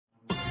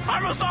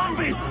I'm a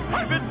zombie!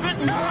 I've been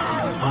bitten!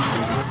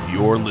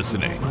 You're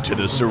listening to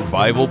the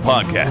Survival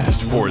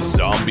Podcast for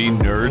zombie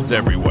nerds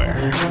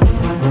everywhere.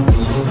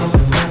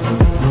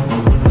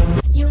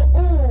 You're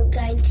all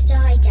going to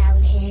die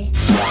down here.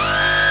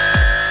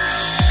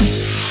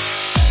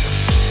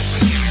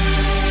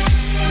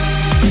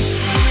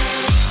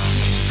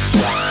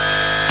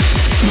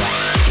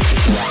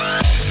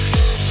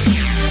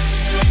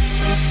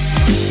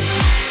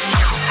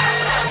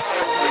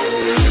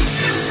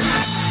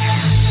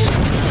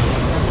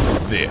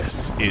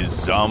 This is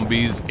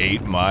Zombies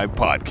Ate My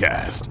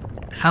Podcast.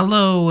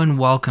 Hello and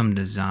welcome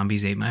to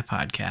Zombies Ate My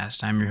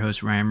Podcast. I'm your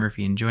host, Ryan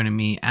Murphy, and joining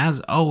me,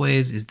 as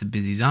always, is the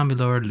busy zombie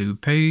lord, Lou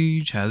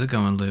Page. How's it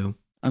going, Lou?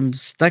 I'm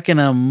stuck in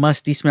a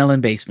musty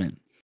smelling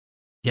basement.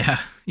 Yeah,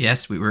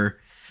 yes, we were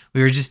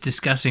just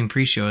discussing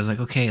pre-show. I was like,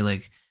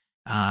 okay,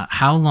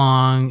 how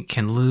long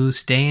can Lou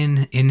stay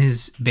in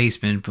his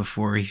basement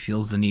before he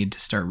feels the need to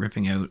start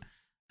ripping out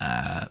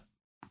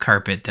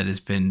carpet that has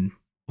been,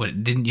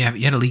 you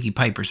had a leaky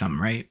pipe or something,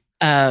 right?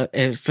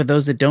 For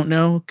those that don't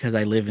know, because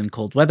I live in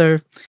cold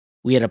weather,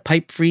 we had a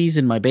pipe freeze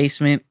in my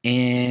basement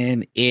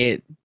and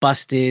it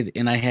busted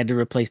and I had to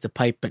replace the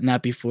pipe, but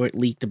not before it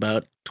leaked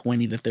about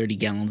 20 to 30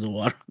 gallons of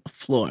water on the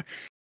floor.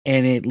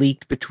 And it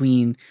leaked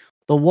between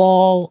the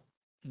wall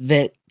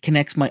that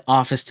connects my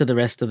office to the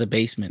rest of the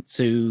basement.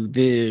 So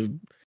the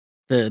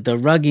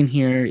rug in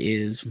here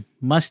is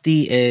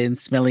musty and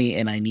smelly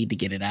and I need to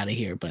get it out of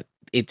here, but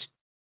it's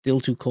still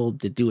too cold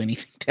to do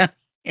anything down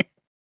here.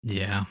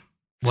 Yeah.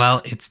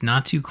 Well, it's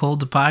not too cold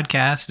to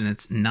podcast, and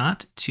it's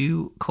not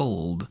too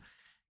cold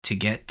to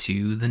get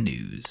to the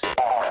news.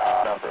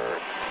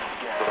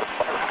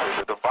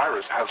 The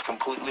virus has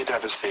completely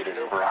devastated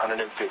over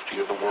 150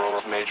 of the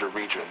world's major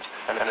regions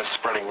and is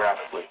spreading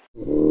rapidly.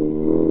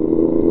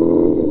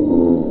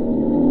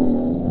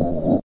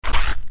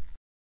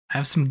 I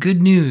have some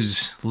good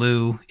news,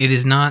 Lou. It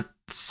is not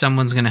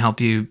someone's going to help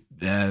you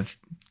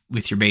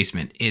with your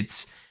basement.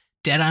 It's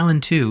Dead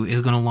Island 2 is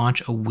going to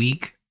launch a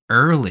week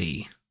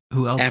early.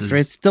 Who else after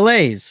its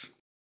delays?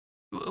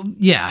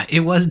 Yeah,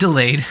 it was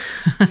delayed.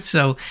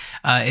 So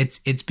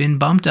it's been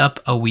bumped up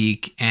a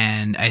week,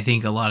 and I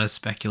think a lot of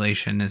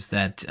speculation is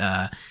that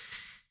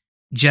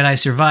Jedi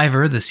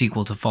Survivor, the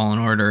sequel to Fallen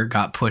Order,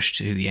 got pushed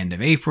to the end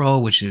of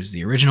April, which is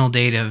the original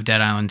date of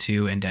Dead Island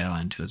 2, and Dead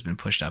Island 2 has been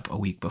pushed up a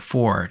week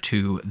before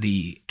to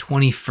the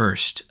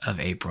 21st of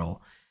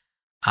April.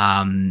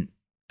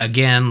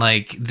 Again,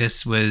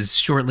 this was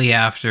shortly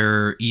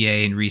after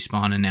EA and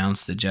Respawn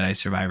announced that Jedi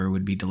Survivor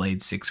would be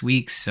delayed 6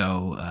 weeks.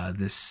 So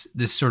this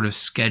sort of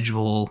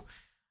schedule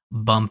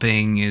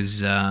bumping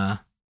is going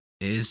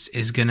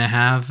to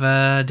have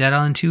Dead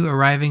Island 2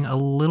 arriving a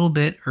little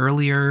bit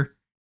earlier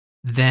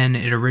than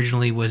it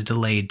originally was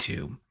delayed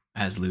to,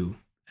 as Lou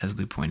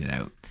pointed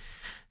out.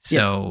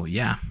 So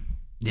yeah.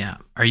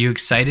 Are you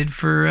excited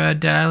for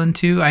Dead Island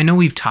 2? I know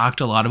we've talked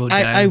a lot about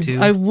Dead Island 2.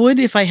 I would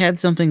if I had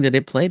something that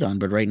it played on,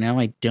 but right now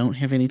I don't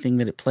have anything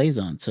that it plays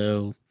on.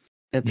 So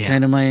that's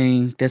kind of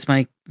my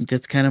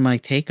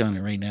take on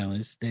it right now.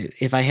 Is that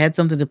if I had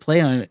something to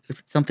play on it,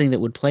 something that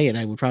would play it,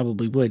 I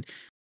probably would.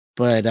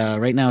 But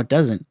right now it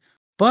doesn't.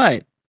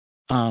 But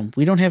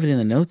we don't have it in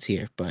the notes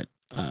here. But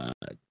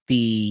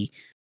the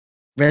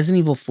Resident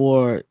Evil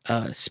 4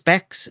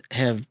 specs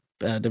have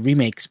the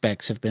remake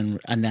specs have been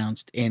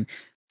announced, and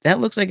that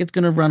looks like it's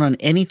going to run on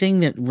anything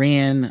that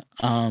ran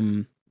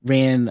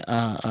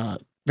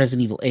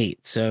Resident Evil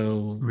 8.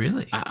 So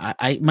really,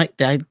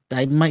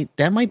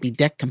 that might be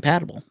deck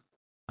compatible.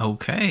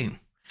 Okay,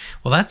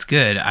 well that's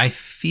good. I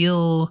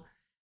feel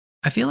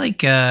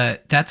like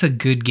that's a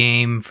good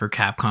game for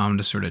Capcom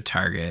to sort of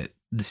target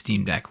the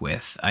Steam Deck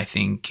with. I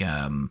think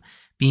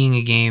being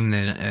a game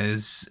that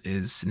is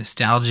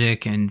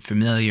nostalgic and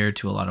familiar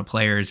to a lot of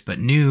players, but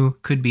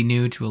could be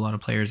new to a lot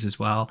of players as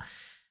well.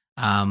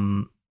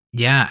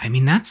 Yeah, I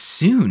mean, that's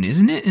soon,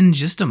 isn't it? In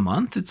just a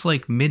month? It's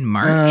like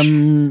mid-March.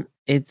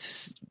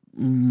 It's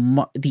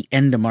the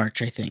end of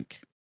March, I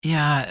think.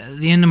 Yeah,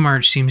 the end of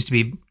March seems to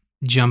be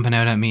jumping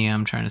out at me.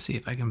 I'm trying to see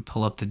if I can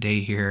pull up the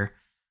date here.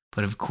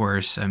 But of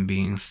course, I'm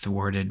being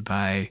thwarted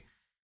by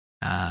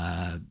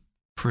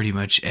pretty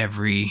much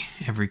every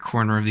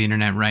corner of the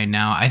internet right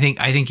now. I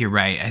think you're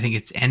right. I think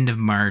it's end of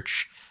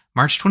March.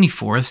 March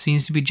 24th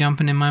seems to be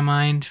jumping in my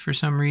mind for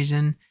some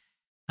reason.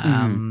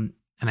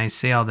 And I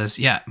say all this,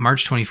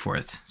 March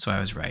 24th. So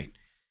I was right.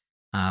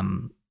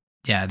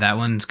 That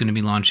one's going to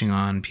be launching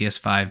on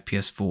PS5,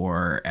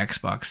 PS4,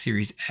 Xbox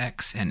Series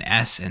X and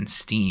S, and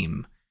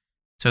Steam.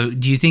 So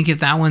do you think if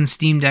that one's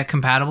Steam Deck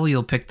compatible,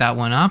 you'll pick that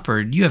one up?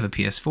 Or you have a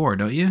PS4,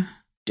 don't you?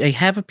 I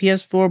have a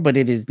PS4, but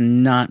it is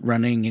not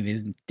running. It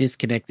is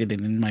disconnected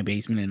and in my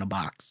basement in a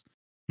box.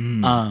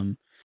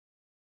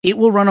 It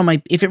will run on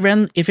my if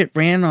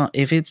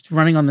it's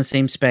running on the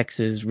same specs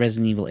as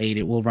Resident Evil 8,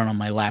 it will run on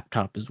my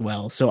laptop as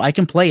well. So I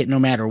can play it no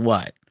matter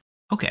what.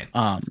 Okay.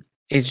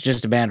 It's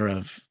just a matter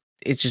of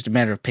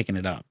picking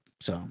it up.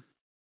 So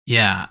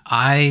yeah,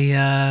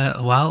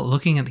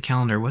 looking at the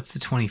calendar, what's the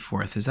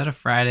 24th? Is that a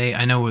Friday?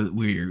 I know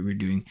we're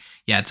doing,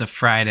 it's a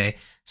Friday.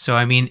 So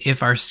I mean,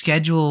 if our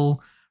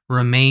schedule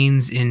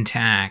remains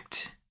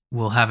intact,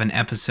 we'll have an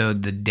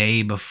episode the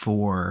day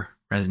before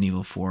Resident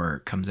Evil 4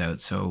 comes out.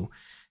 So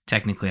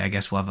technically, I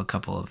guess we'll have a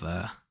couple of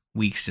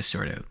weeks to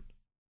sort out.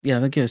 Yeah,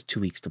 they'll give us 2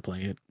 weeks to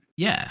play it.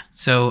 Yeah.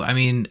 So, I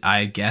mean,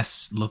 I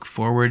guess look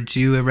forward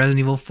to a Resident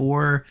Evil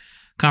 4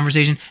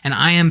 conversation. And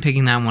I am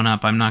picking that one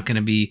up. I'm not going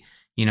to be,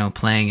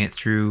 playing it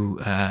through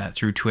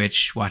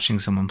Twitch, watching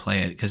someone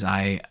play it, because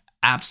I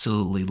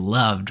absolutely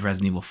loved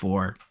Resident Evil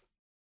 4.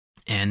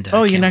 And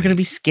you're not going to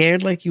be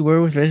scared like you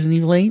were with Resident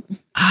Evil 8?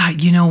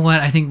 You know what?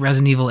 I think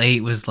Resident Evil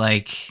 8 was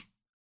like,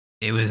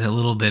 it was a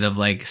little bit of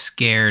like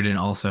scared, and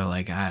also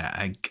like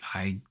I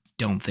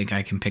don't think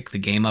I can pick the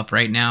game up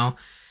right now.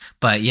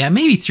 But yeah,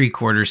 maybe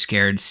 3/4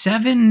 scared.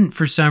 7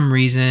 for some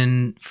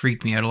reason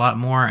freaked me out a lot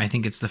more. I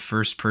think it's the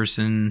first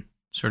person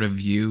sort of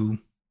view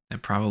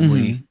that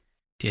probably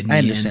did me I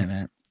understand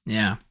that.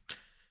 Yeah.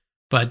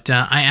 But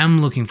I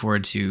am looking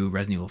forward to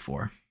Resident Evil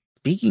 4.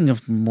 Speaking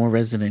of more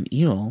Resident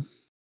Evil.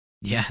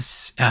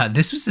 Yes.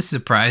 This was a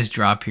surprise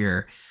drop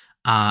here.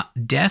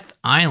 Death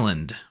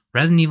Island.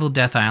 Resident Evil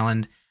Death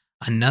Island.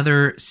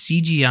 Another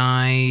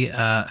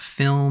CGI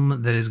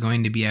film that is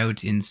going to be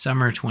out in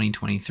summer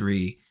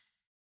 2023.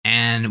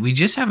 And we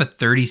just have a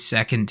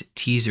 30-second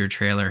teaser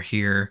trailer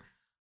here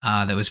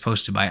that was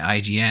posted by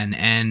IGN.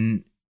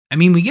 And I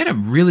mean, we get a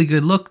really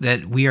good look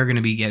that we are going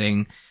to be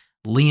getting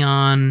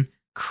Leon,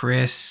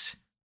 Chris,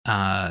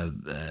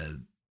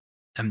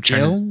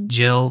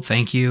 Jill,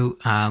 thank you.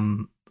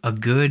 A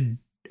good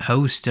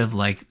host of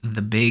like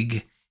the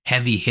big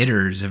heavy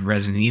hitters of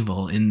Resident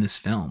Evil in this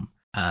film.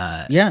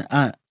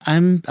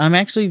 I'm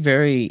actually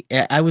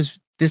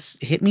this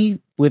hit me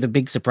with a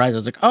big surprise. I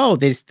was like, oh,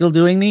 they're still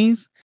doing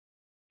these?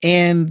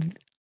 And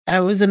it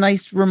was a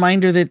nice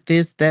reminder that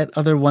there's that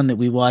other one that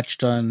we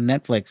watched on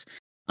Netflix.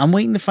 I'm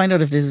waiting to find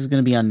out if this is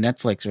going to be on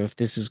Netflix or if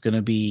this is going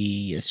to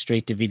be a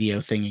straight to video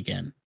thing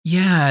again.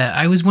 Yeah,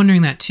 I was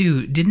wondering that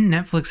too. Didn't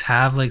Netflix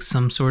have like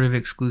some sort of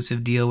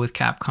exclusive deal with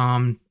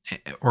Capcom,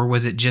 or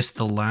was it just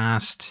the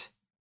last?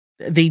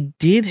 They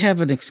did have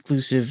an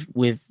exclusive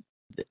with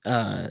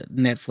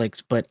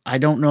Netflix, but I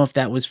don't know if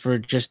that was for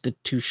just the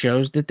 2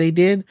 shows that they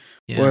did,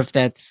 or if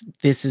this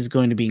is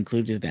going to be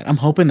included in that. I'm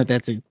hoping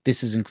that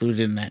this is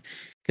included in that,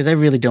 because I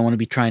really don't want to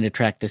be trying to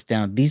track this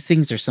down. These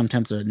things are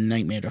sometimes a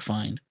nightmare to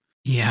find.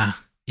 Yeah.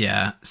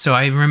 So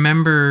I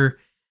remember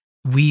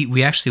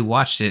we actually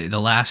watched it.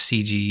 The last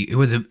CG, it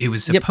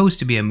was supposed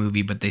to be a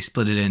movie, but they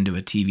split it into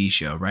a TV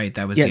show, right?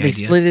 That was the idea.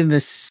 They split it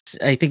into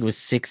I think it was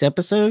 6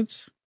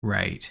 episodes.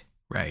 Right.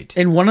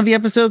 And one of the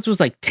episodes was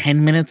like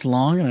 10 minutes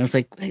long, and I was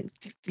like,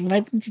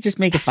 why didn't you just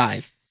make it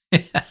 5?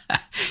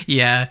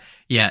 Yeah.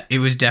 It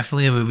was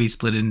definitely a movie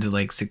split into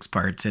like 6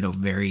 parts in a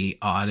very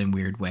odd and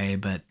weird way,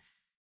 but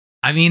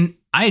I mean,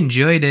 I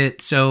enjoyed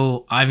it.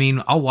 So, I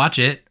mean, I'll watch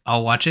it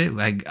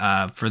like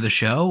for the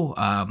show.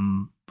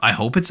 I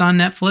hope it's on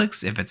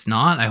Netflix. If it's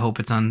not, I hope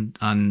it's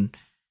on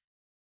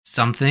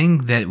something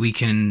that we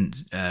can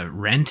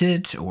rent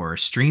it or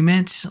stream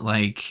it.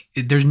 Like,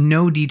 there's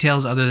no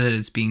details other than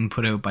it's being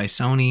put out by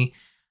Sony.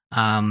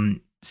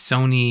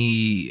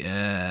 Sony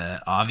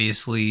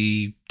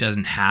obviously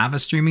doesn't have a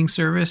streaming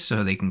service,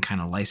 so they can kind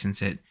of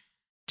license it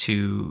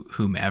to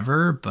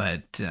whomever.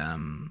 But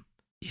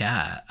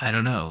yeah, I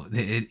don't know.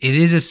 It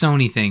is a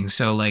Sony thing,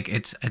 so like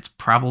it's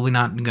probably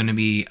not going to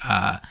be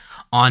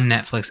on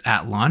Netflix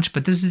at launch.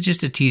 But this is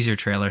just a teaser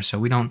trailer, so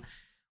we don't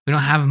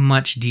have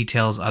much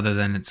details other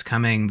than it's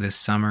coming this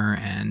summer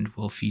and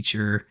will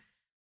feature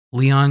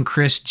Leon,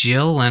 Chris,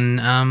 Jill,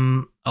 and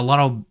a lot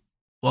of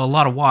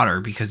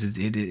water, because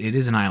it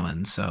is an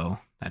island, so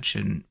that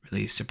shouldn't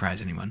really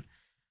surprise anyone.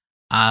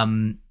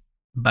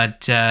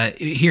 But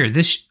here,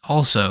 this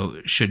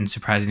also shouldn't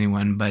surprise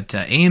anyone, but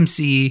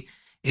AMC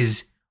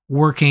is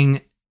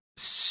working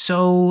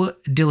so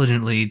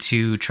diligently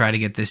to try to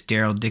get this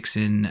Daryl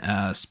Dixon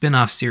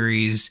spin-off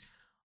series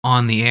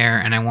on the air,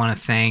 and I want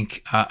to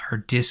thank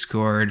our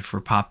Discord for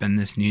popping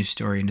this news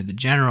story into the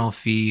general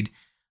feed,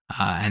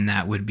 and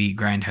that would be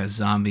Grindhouse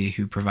Zombie,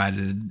 who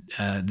provided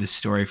this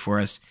story for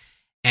us.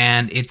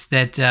 And it's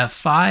that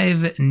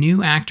 5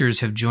 new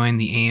actors have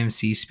joined the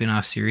AMC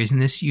spin-off series, and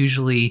this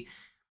usually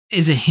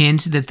is a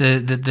hint that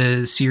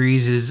the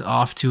series is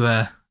off to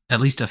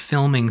at least a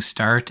filming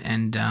start.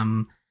 And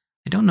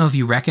I don't know if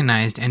you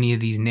recognized any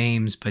of these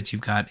names, but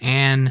you've got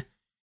Anne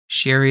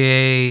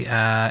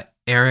Charrier,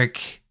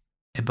 Eric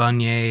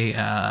Ebonye.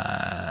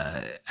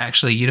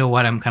 Actually, you know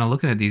what? I'm kind of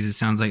looking at these. It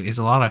sounds like it's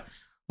a lot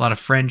of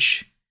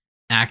French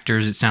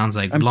actors. It sounds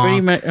like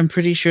I'm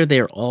pretty sure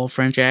they're all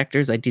French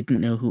actors. I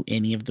didn't know who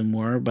any of them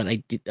were, but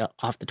I did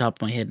off the top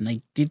of my head, and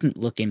I didn't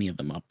look any of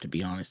them up, to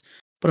be honest.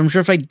 But I'm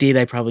sure if I did,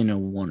 I probably know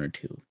 1 or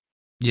 2.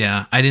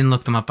 Yeah, I didn't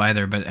look them up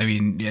either, but I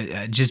mean,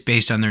 just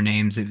based on their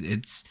names,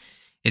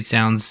 it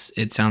sounds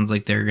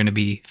like they're going to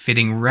be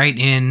fitting right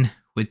in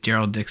with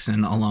Daryl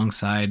Dixon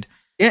alongside.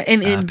 Yeah,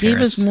 and it gave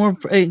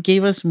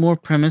us more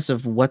premise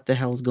of what the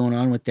hell's going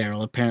on with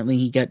Daryl. Apparently,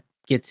 he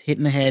gets hit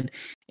in the head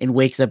and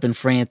wakes up in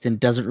France and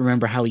doesn't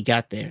remember how he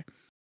got there.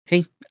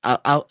 Hey,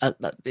 I'll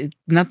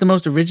not the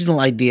most original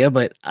idea,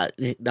 but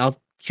I'll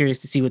curious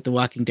to see what The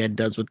Walking Dead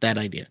does with that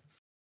idea.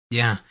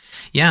 Yeah.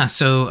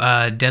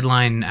 So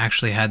Deadline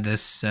actually had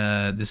this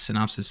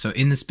synopsis. So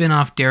in the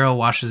spinoff, Daryl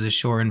washes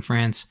ashore in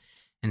France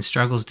and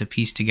struggles to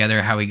piece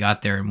together how he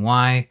got there and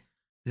why.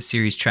 The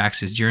series tracks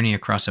his journey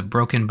across a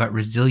broken but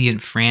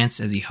resilient France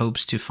as he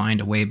hopes to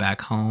find a way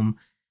back home.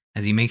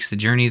 As he makes the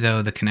journey,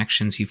 though, the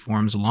connections he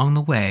forms along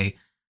the way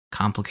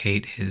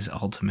complicate his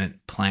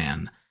ultimate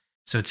plan.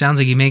 So it sounds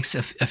like he makes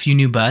a few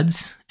new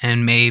buds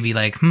and maybe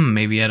like,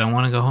 maybe I don't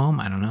want to go home.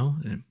 I don't know.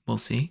 We'll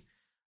see.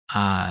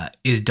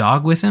 Is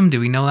Dog with him? Do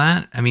we know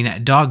that? I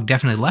mean, Dog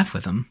definitely left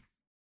with him.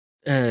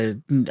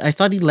 I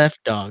thought he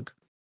left Dog.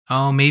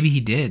 Oh, maybe he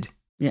did.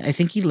 Yeah, I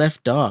think he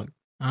left Dog.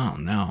 Oh,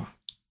 no.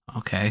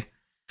 Okay.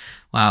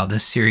 Wow,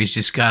 this series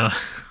just got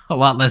a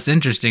lot less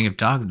interesting if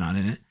Dog's not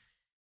in it.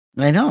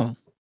 I know.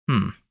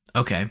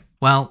 Okay.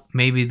 Well,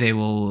 maybe they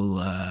will,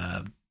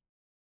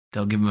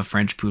 they'll give him a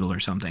French poodle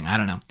or something. I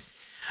don't know.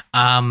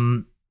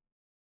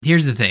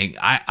 Here's the thing.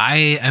 I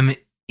am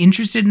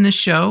interested in this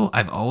show.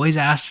 I've always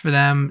asked for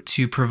them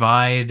to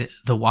provide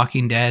The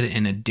Walking Dead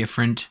in a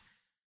different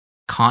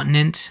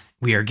continent.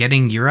 We are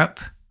getting Europe.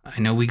 I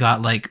know we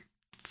got like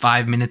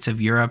 5 minutes of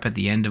Europe at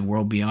the end of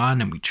World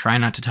Beyond, and we try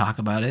not to talk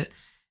about it.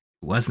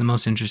 It was the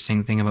most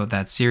interesting thing about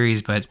that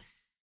series, but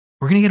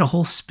we're going to get a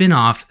whole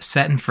spin-off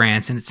set in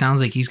France, and it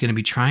sounds like he's going to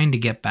be trying to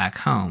get back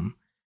home.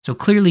 So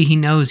clearly he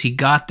knows he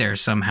got there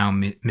somehow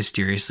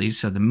mysteriously,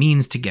 so the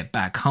means to get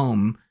back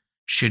home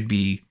should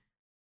be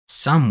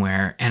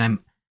somewhere. And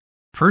I'm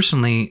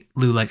personally,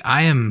 Lou, like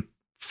I am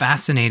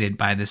fascinated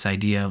by this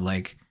idea of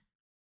like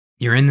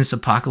you're in this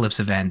apocalypse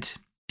event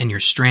and you're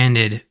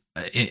stranded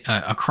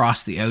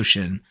across the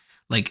ocean.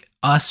 Like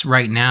us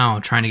right now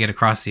trying to get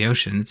across the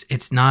ocean,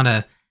 it's not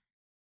a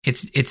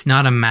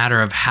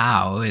matter of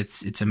how,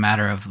 it's a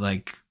matter of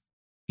like,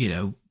 you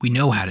know, we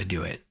know how to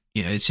do it.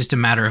 You know, it's just a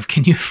matter of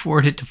can you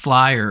afford it to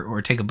fly or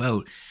take a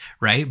boat,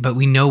 right? But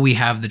we know we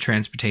have the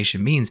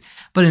transportation means.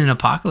 But in an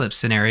apocalypse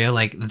scenario,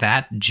 like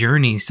that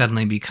journey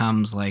suddenly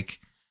becomes like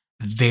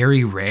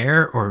very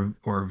rare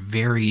or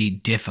very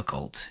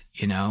difficult,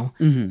 you know?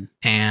 Mm-hmm.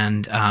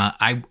 And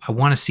I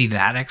want to see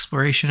that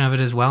exploration of it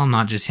as well,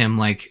 not just him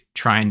like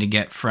trying to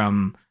get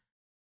from,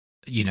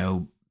 you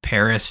know,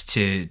 Paris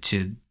to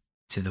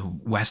the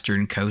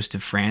western coast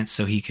of France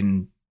so he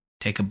can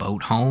take a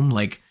boat home.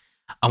 Like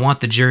I want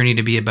the journey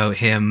to be about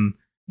him,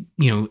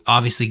 you know,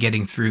 obviously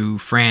getting through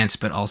France,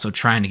 but also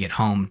trying to get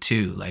home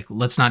too. Like,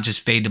 let's not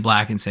just fade to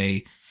black and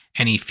say,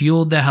 and he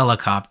fueled the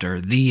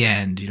helicopter, the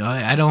end. You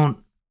know,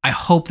 I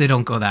hope they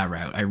don't go that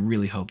route. I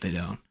really hope they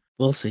don't.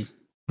 We'll see.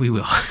 We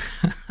will.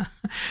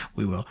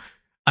 We will.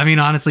 I mean,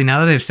 honestly, now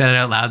that they've said it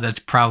out loud, that's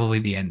probably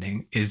the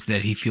ending, is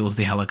that he fuels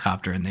the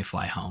helicopter and they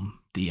fly home.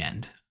 The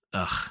end.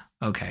 Ugh.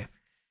 Okay.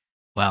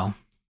 Well,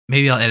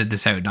 maybe I'll edit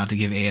this out not to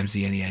give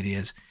AMC any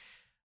ideas.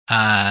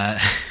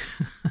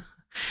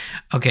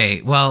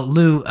 Okay, well,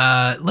 Lou,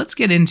 let's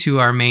get into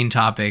our main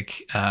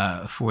topic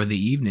for the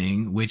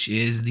evening, which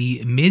is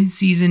the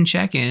mid-season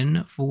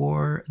check-in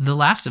for The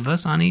Last of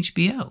Us on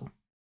HBO.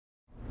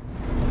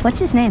 What's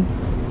his name?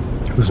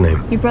 Whose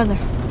name? Your brother.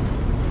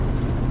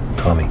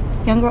 Tommy.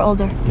 Younger or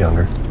older?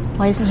 Younger.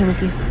 Why isn't he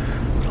with you?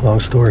 Long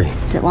story.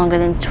 Is it longer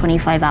than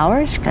 25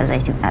 hours? Because I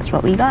think that's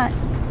what we got.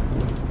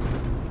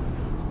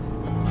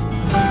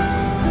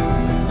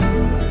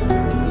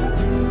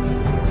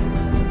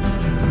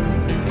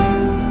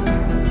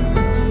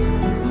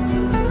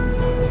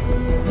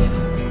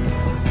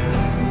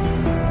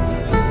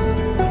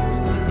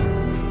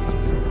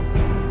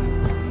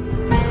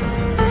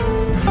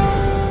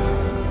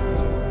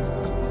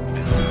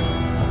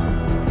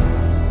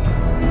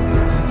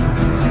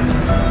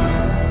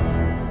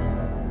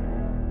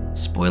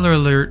 Spoiler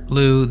alert,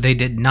 Lou, they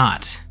did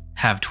not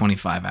have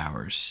 25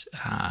 hours.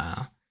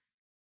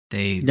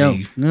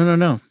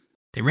 No.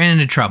 They ran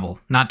into trouble,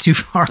 not too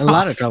far off. A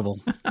lot of trouble.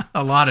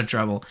 A lot of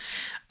trouble.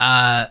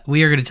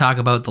 We are going to talk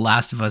about The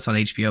Last of Us on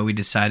HBO. We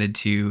decided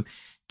to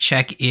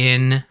check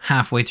in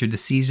halfway through the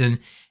season,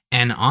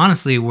 and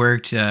honestly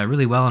worked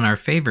really well in our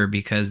favor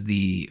because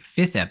the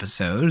 5th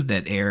episode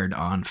that aired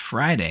on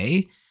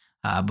Friday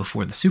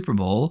before the Super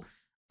Bowl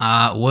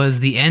was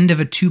the end of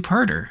a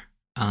two-parter.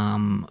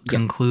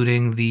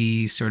 Concluding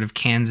the sort of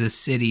Kansas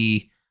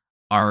City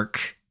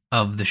arc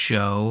of the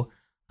show.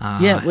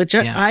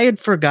 I had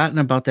forgotten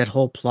about that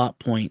whole plot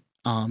point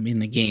in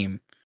the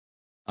game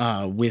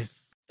with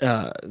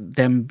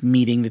them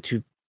meeting the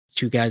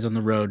two guys on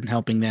the road and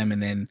helping them,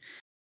 and then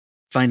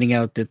finding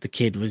out that the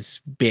kid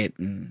was bit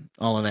and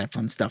all of that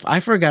fun stuff.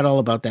 I forgot all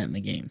about that in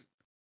the game.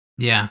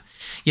 Yeah,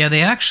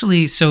 they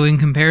actually, so in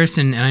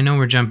comparison, and I know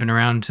we're jumping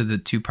around to the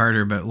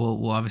two-parter, but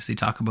we'll obviously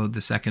talk about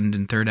the second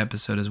and third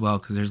episode as well,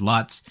 because there's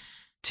lots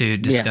to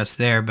discuss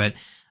there. But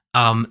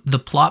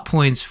the plot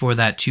points for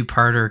that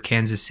two-parter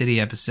Kansas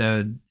City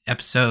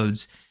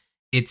episodes,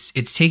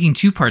 it's taking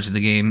two parts of the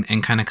game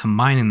and kind of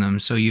combining them.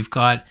 So you've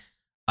got,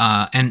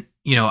 and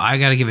you know, I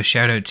got to give a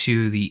shout out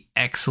to the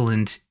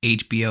excellent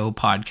HBO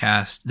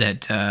podcast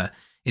that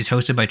is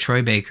hosted by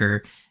Troy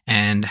Baker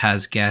and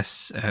has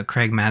guests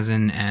Craig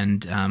Mazin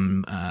and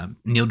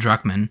Neil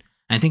Druckmann.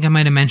 I think I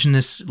might have mentioned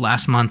this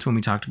last month when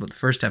we talked about the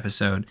first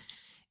episode,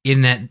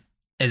 in that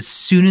as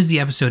soon as the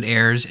episode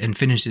airs and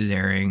finishes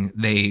airing,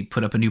 they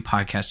put up a new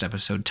podcast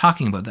episode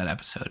talking about that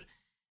episode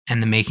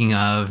and the making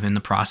of and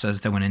the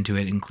process that went into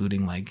it,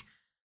 including like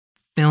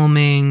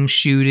filming,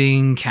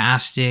 shooting,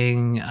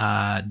 casting,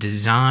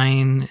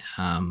 design,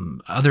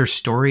 other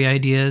story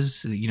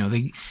ideas. You know,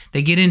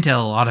 they get into a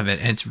lot of it,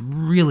 and it's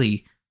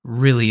really,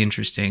 really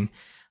interesting.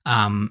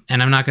 And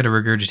I'm not going to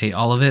regurgitate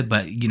all of it,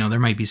 but you know, there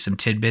might be some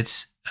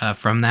tidbits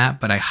from that.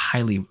 But I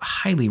highly,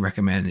 highly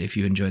recommend, if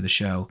you enjoy the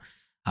show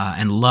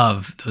and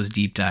love those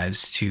deep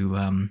dives,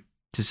 to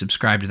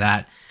subscribe to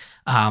that.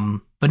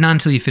 But not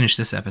until you finish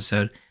this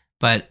episode.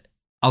 But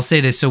I'll say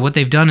this. So what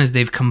they've done is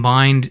they've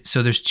combined.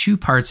 So there's two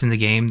parts in the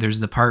game. There's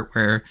the part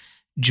where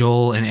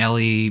Joel and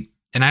Ellie,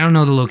 and I don't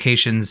know the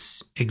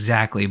locations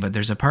exactly, but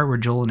there's a part where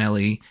Joel and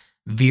Ellie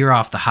veer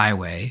off the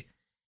highway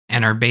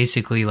and are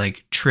basically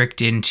like tricked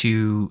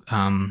into,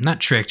 not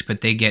tricked, but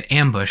they get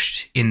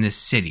ambushed in this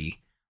city,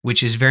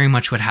 which is very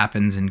much what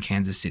happens in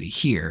Kansas City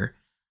here.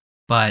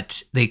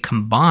 But they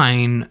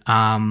combine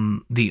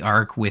the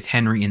arc with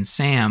Henry and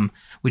Sam,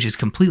 which is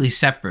completely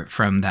separate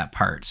from that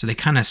part. So they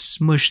kind of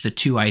smush the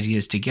two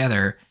ideas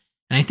together,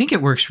 and I think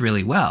it works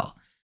really well.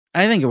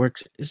 I think it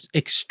works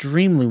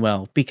extremely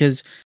well,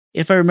 because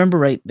if I remember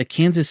right, the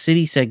Kansas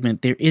City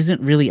segment, there isn't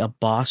really a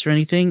boss or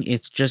anything.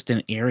 It's just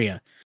an area.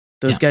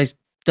 Those guys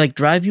like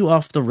drive you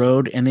off the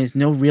road, and there's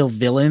no real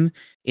villain.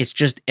 It's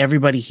just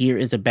everybody here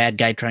is a bad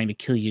guy trying to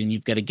kill you, and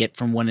you've got to get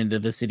from one end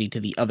of the city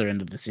to the other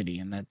end of the city,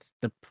 and that's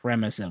the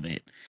premise of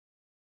it.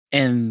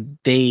 And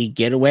they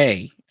get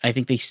away. I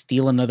think they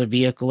steal another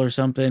vehicle or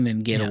something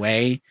and get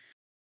away,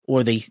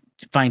 or they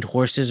find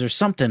horses or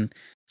something.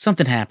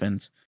 Something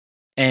happens.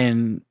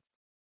 And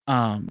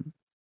I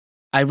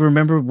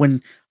remember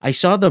when I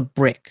saw the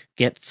brick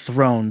get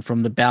thrown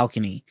from the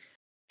balcony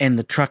and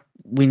the truck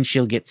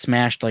windshield get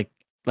smashed like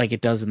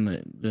it does in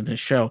the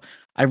show.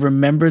 I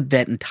remembered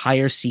that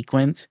entire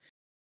sequence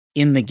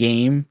in the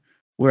game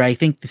where I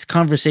think this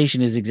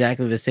conversation is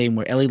exactly the same,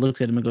 where Ellie looks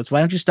at him and goes, "Why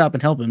don't you stop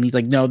and help him?" He's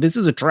like, "No, this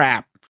is a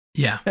trap."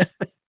 Yeah.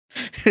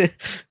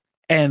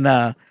 and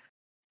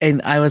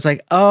I was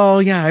like, "Oh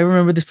yeah, I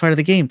remember this part of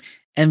the game."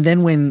 And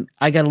then when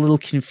I got a little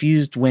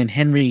confused when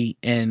Henry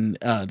and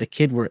the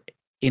kid were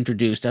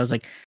introduced, I was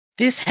like,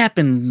 "This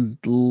happened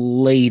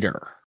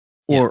later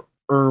or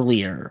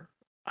earlier.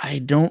 I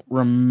don't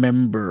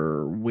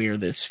remember where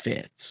this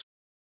fits."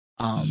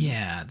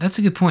 Yeah, that's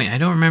a good point. I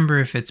don't remember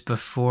if it's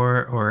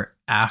before or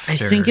after.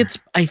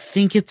 I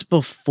think it's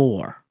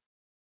before.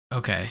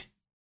 Okay.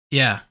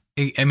 Yeah.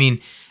 I mean,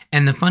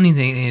 and the funny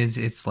thing is,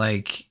 it's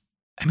like,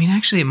 I mean,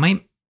 actually, it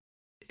might.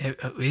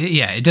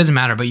 Yeah, it doesn't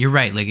matter. But you're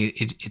right. Like,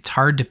 it's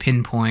hard to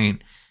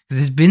pinpoint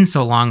because it's been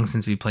so long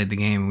since we played the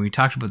game. And we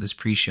talked about this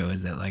pre-show.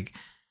 Is that like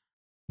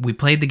we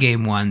played the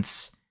game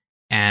once,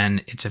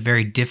 and it's a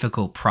very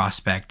difficult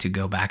prospect to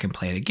go back and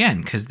play it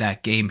again because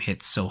that game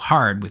hits so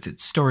hard with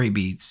its story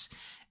beats,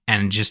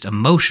 and just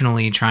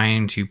emotionally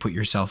trying to put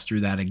yourself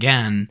through that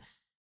again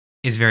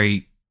is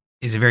a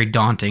very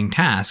daunting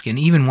task. And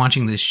even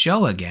watching this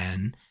show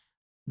again,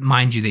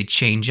 mind you, they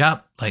change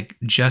up like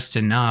just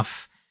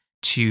enough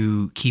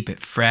to keep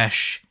it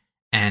fresh,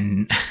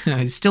 and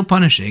it's still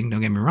punishing, don't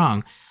get me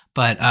wrong,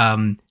 but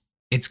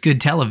it's good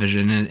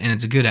television, and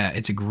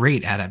it's a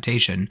great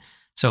adaptation.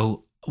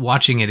 So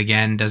watching it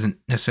again doesn't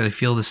necessarily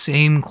feel the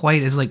same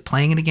quite as like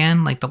playing it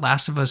again. Like The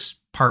Last of Us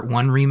Part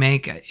 1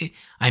 remake,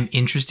 I'm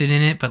interested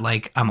in it, but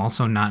like I'm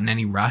also not in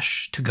any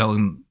rush to go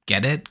and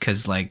get it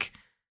because like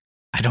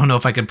I don't know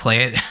if I could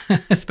play it,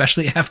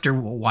 especially after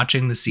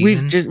watching the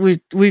season.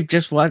 We've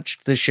just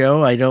watched the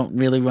show. I don't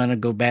really want to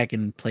go back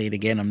and play it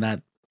again. I'm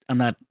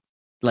not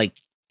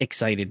like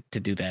excited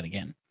to do that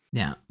again.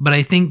 Yeah, but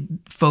I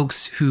think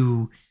folks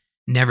who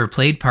never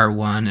played Part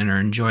 1 and are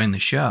enjoying the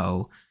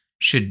show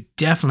should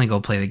definitely go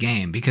play the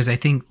game, because I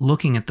think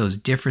looking at those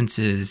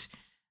differences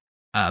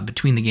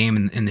between the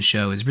game and the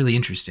show is really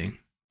interesting.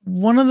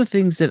 One of the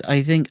things that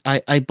I think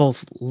I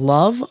both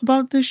love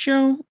about this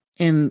show,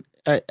 and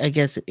I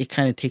guess it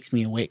kind of takes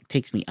me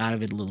out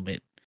of it a little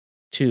bit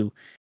too,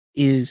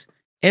 is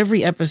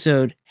every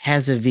episode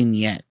has a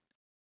vignette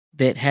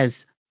that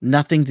has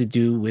nothing to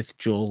do with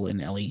Joel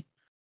and Ellie.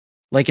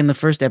 Like in the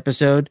first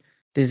episode,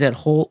 there's that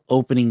whole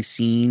opening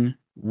scene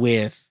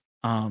with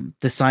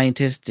the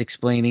scientists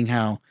explaining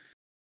how,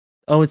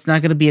 oh, it's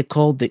not going to be a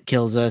cold that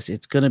kills us.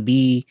 It's going to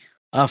be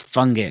a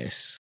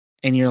fungus.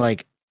 And you're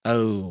like,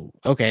 oh,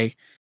 okay.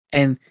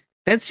 And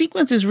that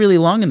sequence is really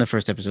long in the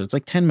first episode. It's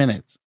like 10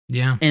 minutes.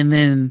 Yeah. And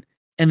then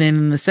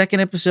in the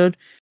second episode,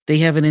 they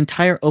have an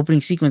entire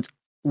opening sequence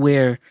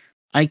where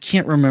I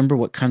can't remember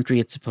what country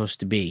it's supposed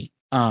to be.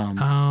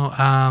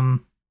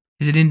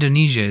 Is it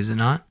Indonesia? Is it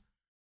not?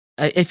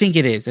 I think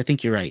it is. I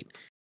think you're right.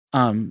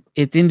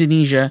 It's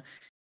Indonesia,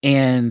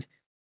 and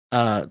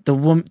the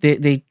woman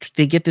they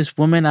get this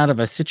woman out of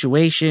a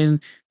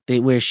situation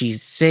where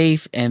she's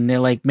safe, and they're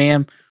like,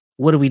 "Ma'am,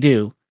 what do we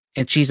do?"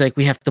 And she's like,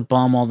 "We have to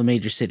bomb all the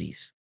major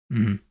cities."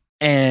 Mm-hmm.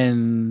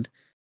 And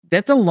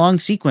that's a long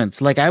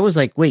sequence. Like I was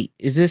like, "Wait,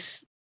 is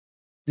this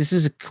This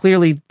is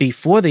clearly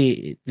before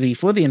the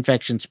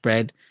infection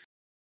spread.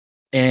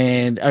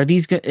 And are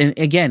these and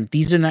again,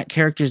 these are not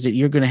characters that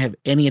you're going to have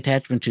any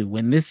attachment to.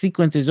 When this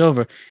sequence is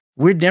over,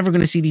 we're never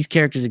going to see these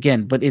characters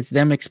again, but it's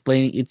them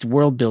explaining, it's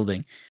world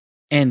building.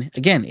 And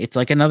again, it's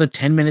like another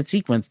 10-minute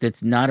sequence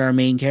that's not our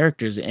main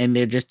characters, and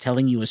they're just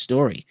telling you a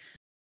story.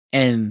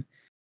 And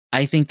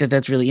I think that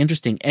that's really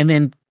interesting. And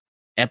then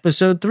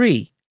episode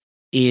 3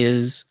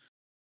 is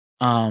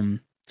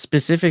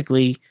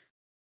specifically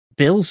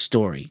Bill's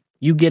story.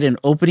 You get an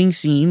opening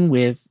scene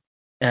with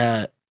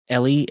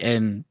Ellie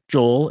and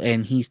Joel,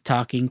 and he's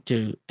talking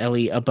to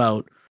Ellie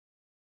about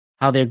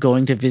how they're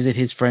going to visit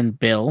his friend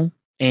Bill,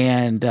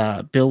 and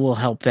Bill will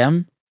help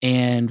them.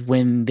 And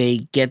when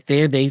they get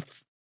there,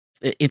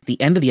 at the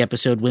end of the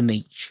episode, when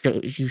they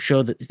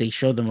show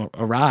them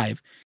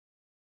arrive,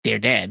 they're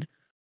dead.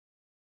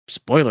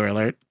 Spoiler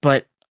alert!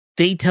 But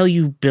they tell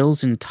you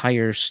Bill's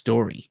entire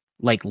story,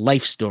 like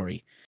life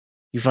story.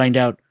 You find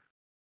out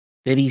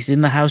that he's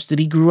in the house that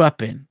he grew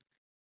up in,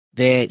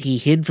 that he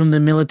hid from the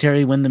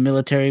military when the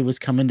military was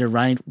coming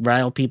to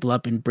rile people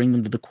up and bring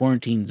them to the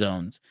quarantine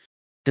zones,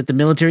 that the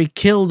military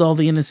killed all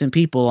the innocent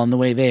people on the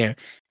way there.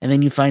 And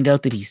then you find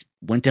out that he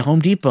went to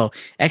Home Depot.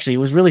 Actually, it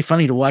was really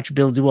funny to watch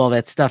Bill do all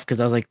that stuff, because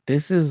I was like,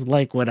 this is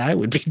like what I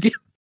would be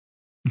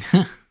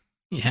doing.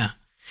 Yeah.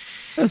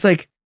 I was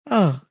like,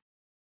 oh,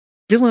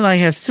 Bill and I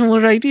have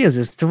similar ideas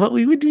as to what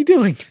we would be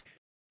doing.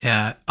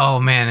 Yeah. Oh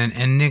man.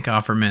 And Nick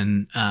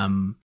Offerman,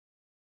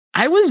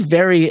 I was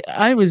very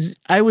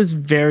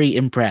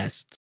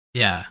impressed.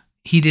 yeah,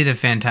 he did a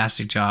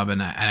fantastic job.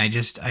 And I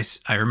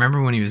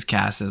remember when he was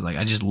cast as, like,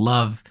 I just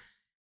love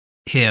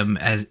him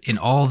as in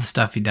all the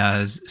stuff he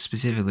does,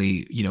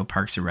 specifically,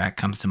 Parks and Rec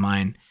comes to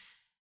mind.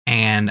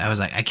 And I was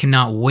like, I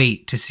cannot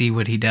wait to see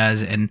what he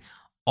does. And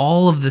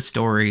all of the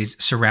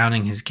stories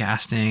surrounding his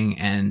casting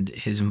and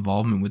his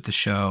involvement with the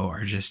show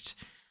are just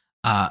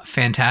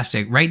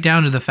fantastic, right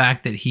down to the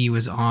fact that he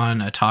was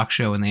on a talk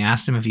show and they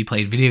asked him if he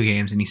played video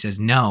games, and he says,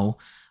 no,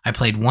 I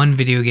played one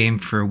video game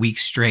for a week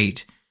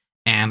straight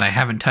and I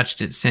haven't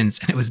touched it since,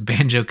 and it was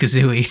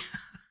Banjo-Kazooie.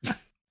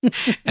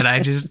 And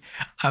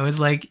I was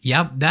like,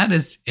 yep, that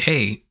is,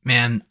 hey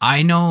man,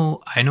 I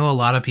know a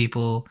lot of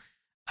people,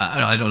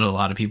 I don't know a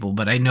lot of people,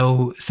 but I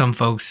know some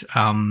folks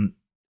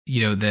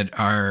that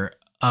are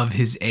of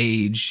his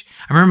age.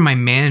 I remember my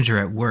manager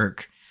at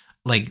work,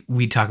 like,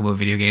 we talk about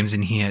video games,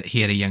 and he had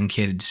a young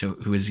kid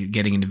who was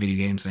getting into video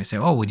games, and I say,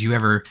 oh, would you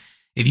ever,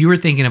 if you were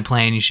thinking of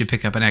playing, you should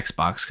pick up an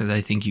Xbox, because I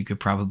think you could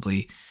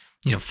probably,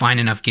 find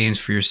enough games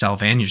for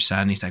yourself and your son.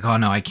 And he's like, oh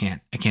no, I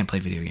can't play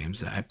video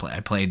games. I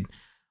played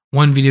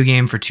one video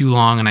game for too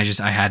long, and I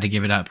had to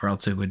give it up, or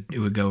else it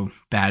would go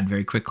bad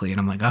very quickly. And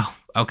I'm like, oh,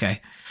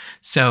 okay.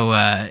 So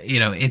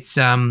it's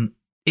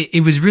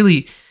it was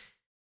really,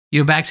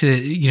 back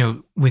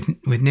to with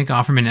Nick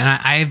Offerman,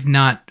 and I've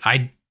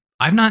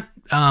not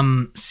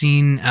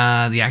seen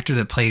the actor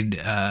that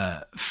played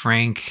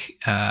Frank,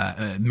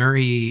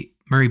 Murray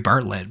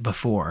Bartlett,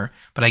 before,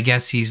 but I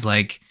guess he's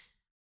like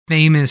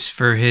famous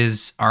for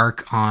his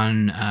arc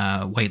on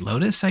White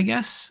Lotus. I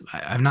guess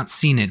I've not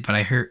seen it, but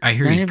I hear he's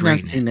great. I have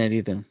not seen that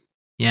either.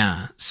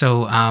 Yeah.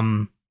 So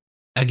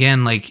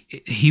again,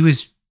 like, he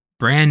was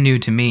brand new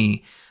to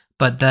me,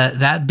 but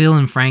that Bill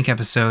and Frank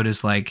episode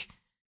is like,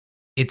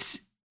 it's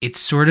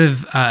sort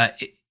of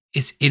it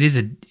is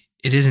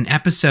an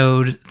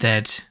episode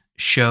that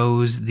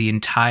shows the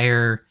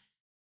entire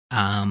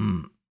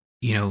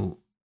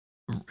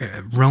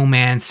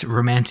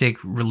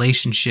romantic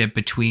relationship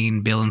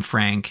between Bill and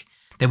Frank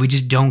that we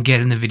just don't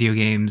get in the video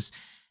games.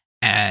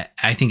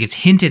 I think it's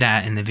hinted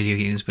at in the video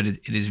games, but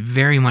it is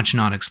very much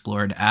not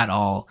explored at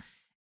all.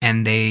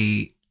 And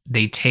they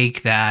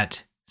take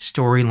that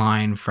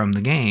storyline from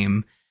the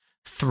game,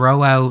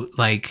 throw out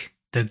like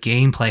the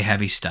gameplay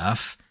heavy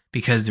stuff,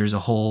 because there's a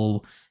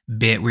whole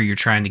bit where you're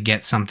trying to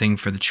get something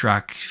for the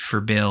truck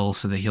for Bill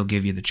so that he'll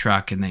give you the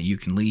truck and that you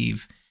can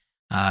leave.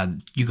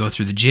 You go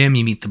through the gym,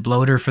 you meet the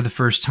bloater for the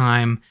first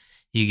time,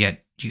 you got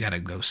to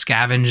go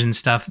scavenge and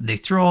stuff. They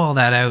throw all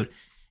that out,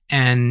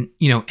 and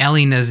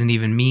Ellie doesn't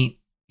even meet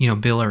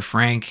Bill or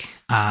Frank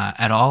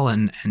at all.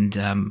 And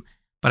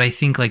but I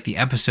think like the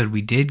episode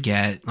we did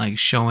get, like,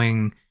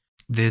 showing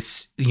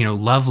this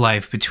love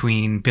life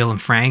between Bill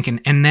and Frank,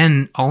 and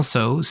then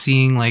also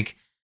seeing like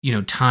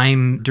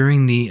time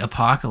during the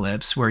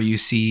apocalypse, where you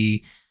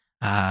see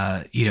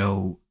their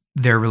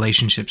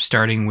relationship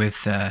starting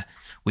with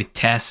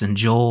Tess and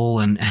Joel,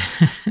 and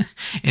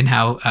and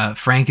how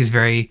Frank is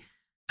very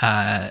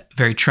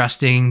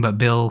trusting, but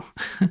Bill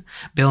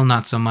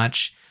not so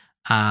much.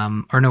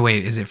 Or no,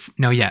 wait, is it?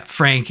 No, yeah,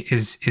 Frank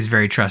is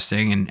very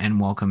trusting and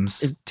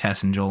welcomes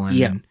Tess and Joel in,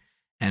 yeah.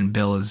 and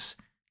Bill has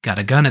got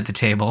a gun at the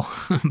table.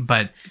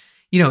 But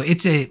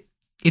it's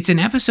an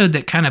episode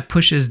that kind of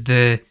pushes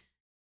the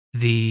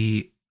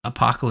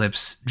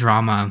apocalypse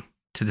drama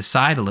to the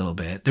side a little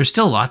bit. There's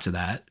still lots of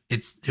that.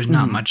 There's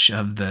not much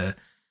of the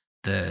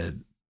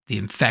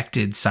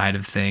infected side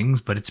of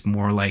things, but it's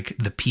more like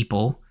the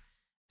people.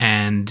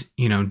 And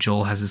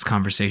Joel has this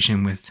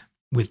conversation with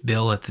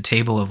Bill at the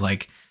table of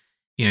like,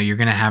 you're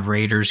going to have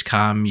raiders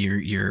come,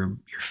 your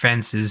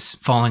fence is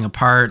falling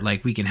apart,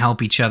 like we can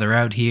help each other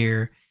out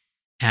here.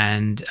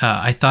 And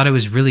I thought it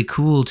was really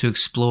cool to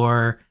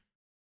explore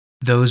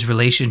those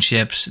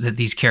relationships that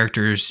these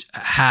characters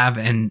have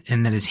and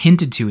that is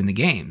hinted to in the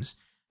games.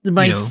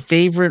 My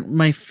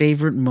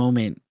favorite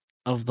moment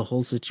of the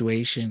whole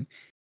situation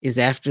is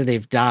after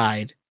they've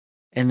died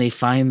and they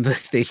find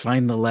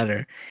the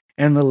letter,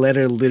 and the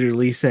letter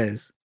literally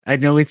says, "I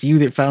know it's you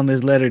that found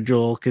this letter,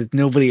 Joel, because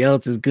nobody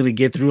else is gonna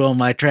get through all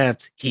my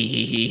traps."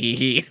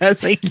 I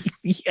was like,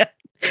 yeah,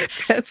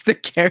 that's the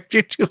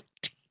character to a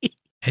T.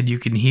 And you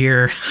can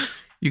hear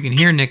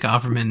Nick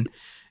Offerman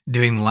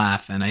doing the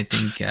laugh. And I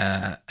think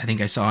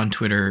I saw on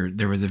Twitter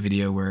there was a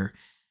video where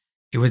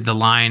it was the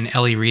line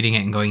Ellie reading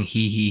it and going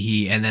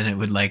he, and then it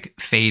would like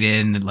fade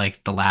in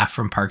like the laugh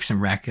from Parks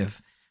and Rec of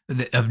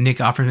Nick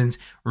Offerman's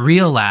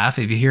real laugh.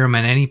 If you hear him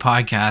on any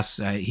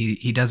podcast,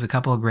 he does a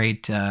couple of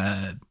great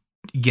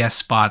guest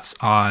spots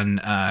on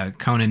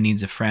Conan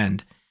Needs a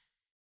Friend,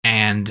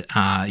 and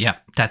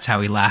that's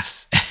how he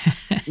laughs.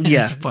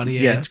 It's funny.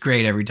 Yeah. It's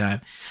great every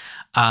time.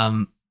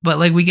 But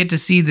like we get to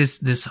see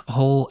this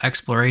whole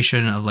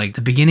exploration of like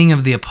the beginning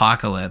of the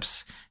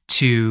apocalypse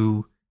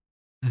to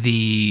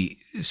the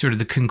sort of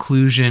the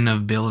conclusion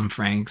of Bill and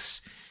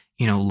Frank's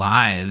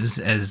lives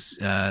as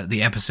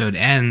the episode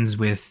ends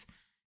with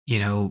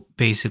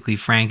basically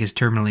Frank is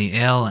terminally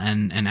ill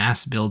and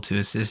asks Bill to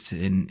assist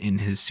in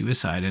his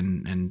suicide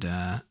and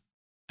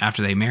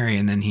after they marry,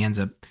 and then he ends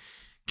up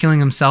killing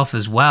himself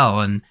as well.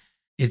 And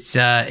it's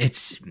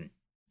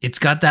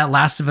got that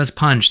Last of Us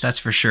punch, that's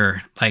for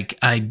sure. Like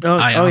I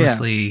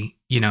honestly,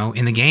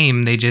 in the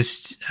game they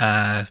just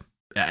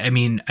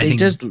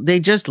they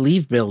just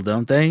leave Bill,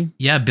 don't they?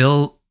 Yeah,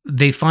 Bill,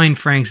 they find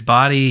Frank's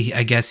body.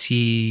 I guess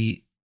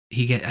I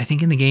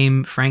think in the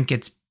game Frank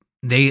gets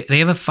they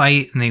have a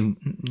fight and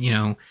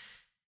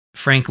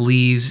Frank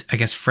leaves. I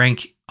guess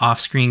Frank off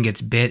screen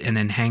gets bit and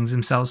then hangs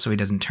himself so he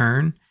doesn't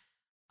turn.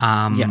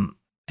 And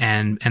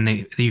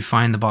you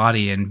find the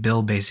body and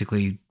Bill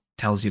basically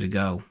tells you to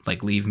go,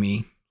 like leave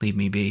me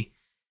be.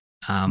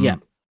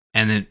 And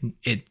then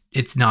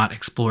it's not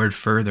explored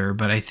further,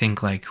 but I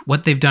think like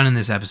what they've done in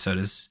this episode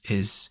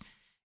is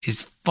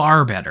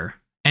far better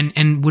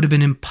and would have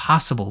been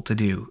impossible to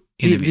do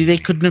in a video they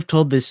game. couldn't have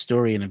told this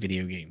story in a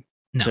video game.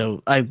 No.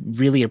 So I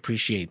really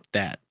appreciate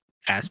that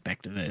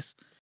aspect of this.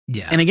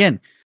 Yeah. And again,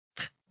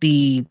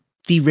 the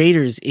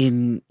Raiders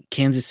in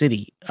Kansas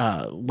City,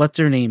 what's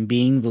her name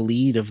being the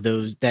lead of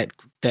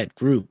that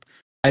group,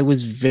 I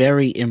was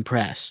very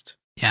impressed.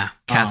 Yeah,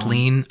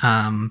 Kathleen,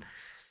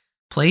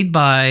 played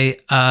by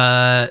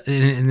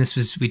and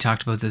we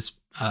talked about this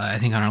I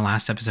think on our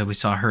last episode. We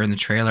saw her in the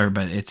trailer,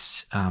 but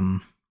it's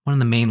one of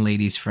the main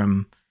ladies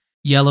from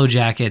Yellow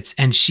Jackets,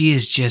 and she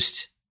is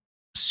just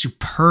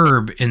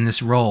superb in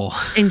this role.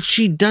 And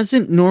she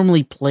doesn't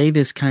normally play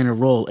this kind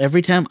of role.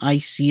 Every time I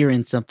see her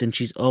in something,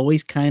 she's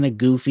always kind of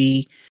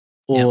goofy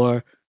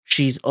or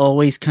she's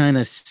always kind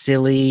of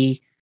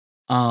silly.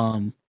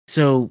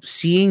 So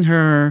seeing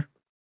her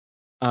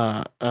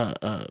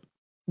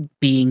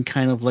being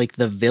kind of like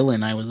the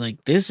villain, I was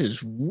like, this is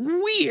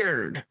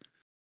weird.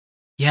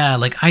 Yeah,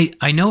 like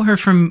I know her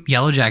from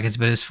Yellow Jackets,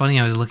 but it's funny,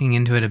 I was looking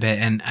into it a bit,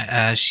 and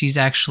she's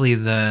actually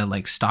the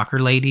like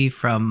stalker lady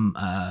from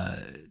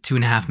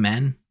 2.5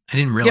 Men. I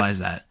didn't realize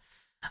that.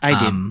 I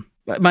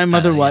did. My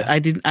mother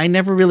I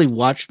never really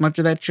watched much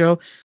of that show,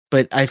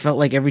 but I felt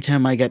like every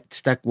time I got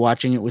stuck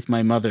watching it with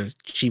my mother,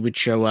 she would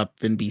show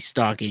up and be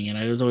stalking, and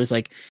I was always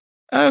like,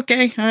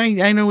 okay,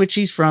 I know what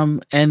she's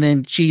from. And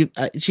then she's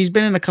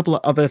been in a couple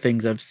of other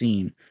things I've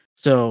seen.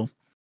 So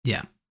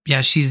yeah,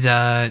 she's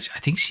I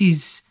think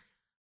she's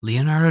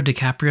Leonardo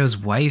DiCaprio's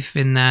wife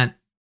in that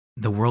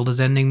The World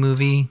Is Ending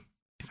movie,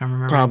 if I'm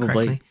remembering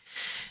correctly.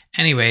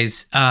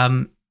 Anyways,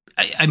 I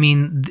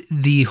mean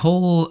the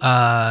whole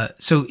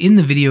so in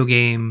the video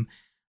game,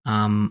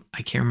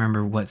 I can't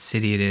remember what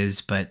city it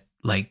is, but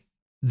like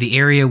the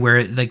area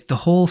where like the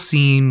whole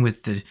scene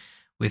with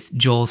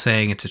Joel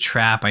saying it's a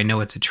trap, I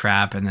know it's a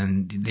trap, and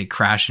then they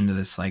crash into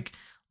this like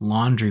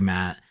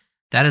laundromat.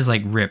 That is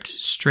like ripped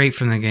straight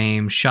from the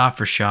game, shot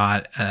for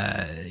shot,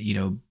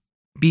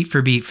 beat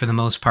for beat for the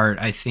most part.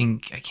 I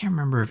can't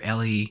remember if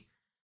Ellie,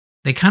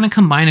 they kind of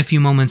combine a few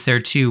moments there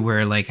too,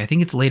 where like, I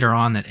think it's later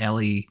on that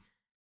Ellie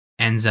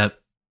ends up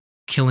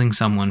killing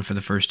someone for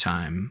the first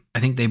time. I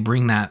think they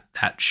bring that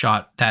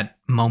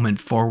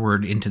moment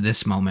forward into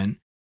this moment.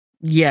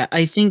 Yeah,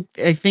 I think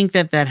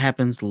that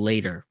happens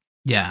later.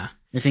 Yeah.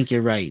 I think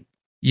you're right.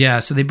 Yeah,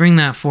 so they bring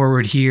that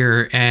forward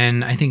here,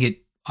 and I think it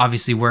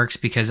obviously works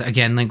because,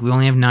 again, like we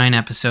only have 9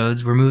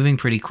 episodes. We're moving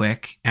pretty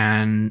quick,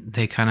 and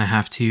they kind of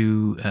have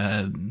to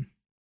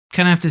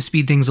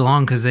speed things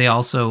along because they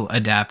also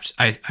adapt.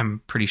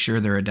 I'm pretty sure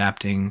they're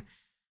adapting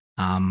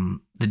the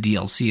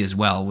DLC as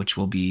well, which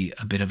will be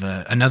a bit of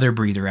another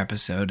breather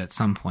episode at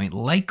some point,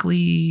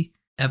 likely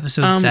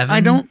episode 7. I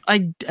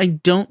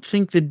don't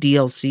think the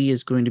DLC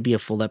is going to be a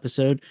full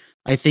episode.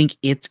 I think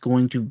it's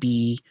going to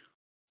be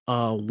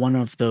one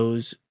of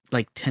those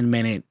like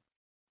 10-minute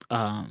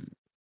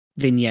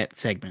vignette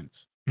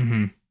segments.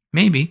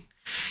 Maybe.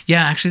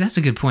 Yeah, actually, that's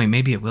a good point.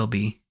 Maybe it will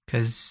be,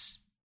 because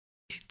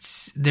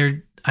it's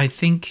there. I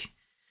think,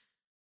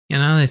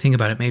 now that I think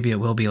about it, maybe it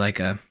will be like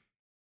an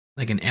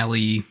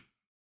Ellie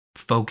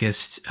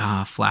focused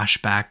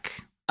flashback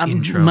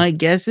intro. My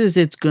guess is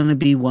it's going to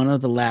be one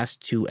of the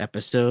last 2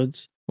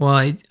 episodes.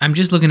 Well, I'm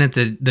just looking at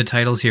the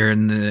titles here,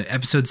 and the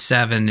episode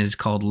 7 is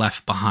called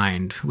Left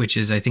Behind, which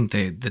is, I think,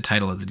 the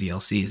title of the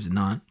DLC, is it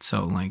not?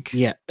 So, like,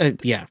 yeah.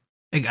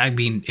 I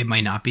mean, it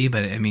might not be,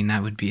 but I mean,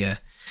 that would be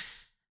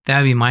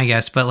my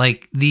guess. But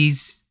like the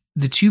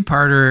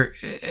 2-parter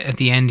at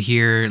the end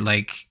here,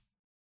 like,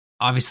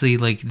 obviously,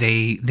 like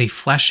they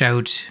flesh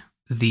out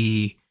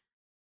the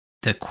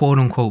quote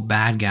unquote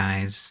bad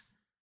guys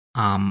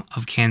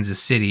of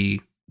Kansas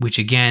City, which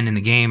again in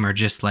the game are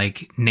just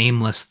like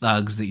nameless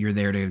thugs that you're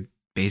there to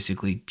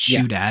basically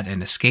shoot at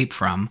and escape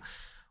from.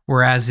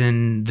 Whereas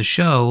in the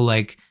show,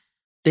 like,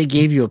 they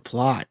gave you a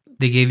plot.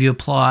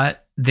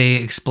 They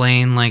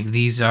explain, like,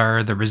 these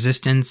are the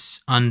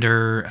resistance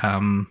under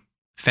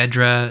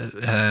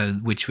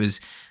Fedra, which was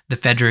the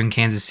Fedra in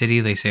Kansas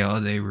City. They say,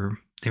 they were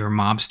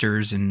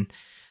mobsters and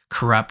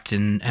corrupt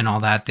and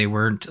all that. They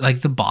weren't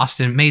like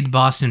made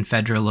Boston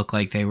Fedra look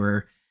like they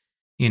were,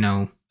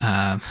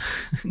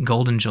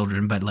 golden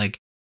children, but like,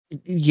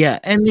 yeah.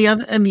 And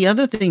the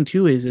other thing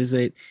too is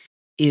that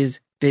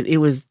it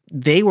was,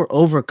 they were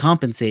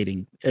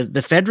overcompensating.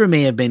 The Fedra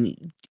may have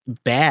been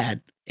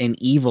bad and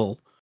evil,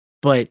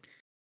 but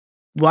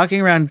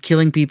walking around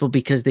killing people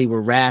because they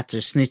were rats or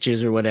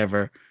snitches or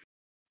whatever,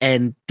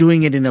 and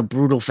doing it in a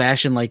brutal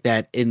fashion like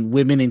that, in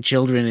women and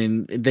children,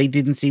 and they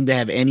didn't seem to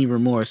have any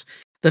remorse.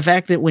 The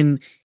fact that when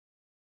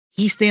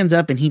he stands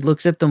up and he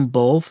looks at them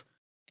both,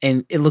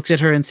 and it looks at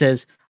her and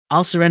says,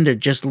 "I'll surrender,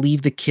 just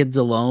leave the kids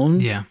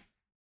alone." Yeah.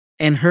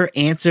 And her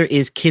answer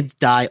is, "Kids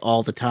die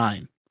all the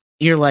time."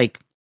 You're like,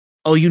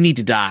 oh, you need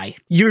to die.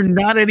 You're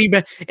not any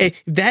better.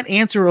 That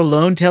answer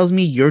alone tells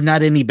me you're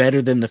not any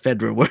better than the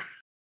Fedra were.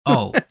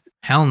 Oh,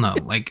 hell no.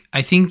 Like,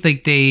 I think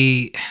like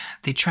the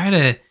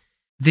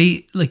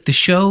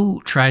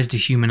show tries to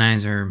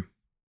humanize her,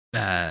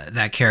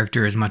 that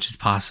character as much as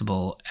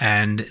possible,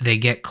 and they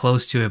get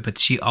close to it, but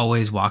she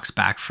always walks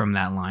back from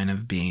that line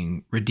of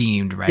being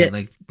redeemed, right? Yeah.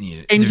 Like,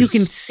 and you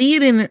can see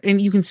it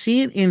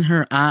in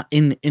her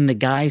in the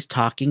guys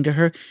talking to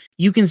her.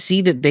 You can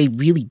see that they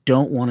really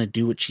don't want to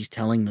do what she's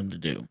telling them to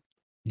do.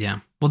 Yeah.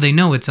 Well, they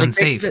know it's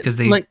unsafe because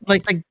they like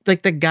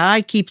the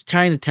guy keeps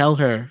trying to tell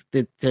her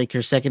that, like,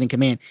 her second in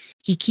command.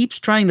 He keeps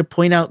trying to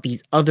point out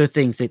these other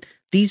things, that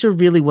these are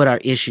really what our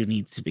issue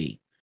needs to be.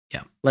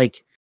 Yeah.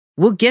 Like,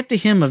 we'll get to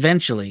him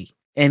eventually.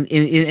 And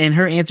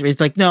her answer is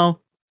like, no,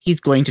 he's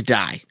going to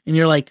die. And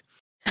you're like,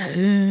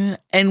 and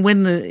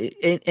when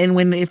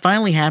it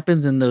finally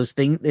happens, and those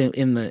things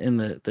in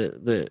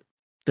the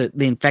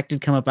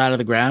infected come up out of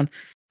the ground,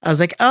 I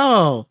was like,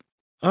 oh,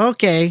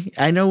 okay,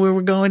 I know where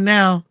we're going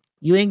now.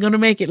 You ain't gonna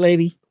make it,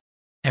 lady.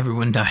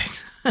 Everyone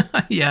dies.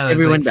 Yeah,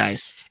 everyone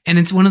dies. And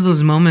it's one of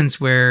those moments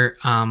where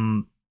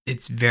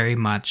it's very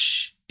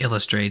much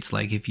illustrates,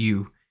 like, if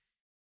you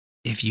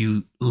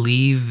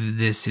leave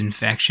this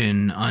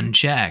infection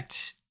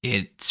unchecked,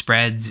 it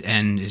spreads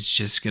and it's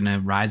just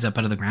gonna rise up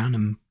out of the ground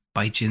and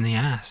bite you in the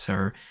ass,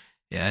 or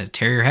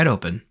tear your head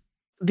open.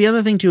 The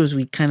other thing too is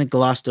we kind of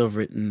glossed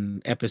over it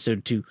in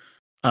episode 2.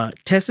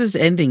 Tessa's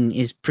ending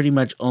is pretty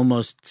much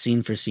almost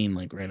scene for scene,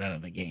 like right out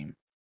of the game.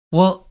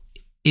 Well,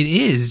 it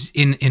is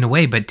in a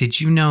way, but did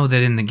you know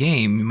that in the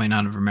game, you might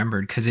not have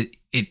remembered, because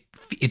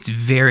it's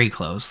very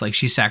close. Like,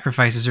 she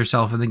sacrifices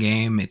herself in the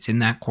game. It's in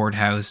that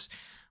courthouse,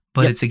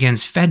 but It's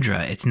against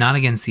Fedra. It's not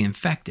against the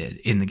infected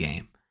in the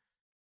game.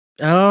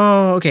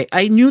 Oh, okay.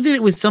 I knew that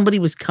it was somebody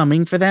was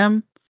coming for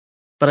them,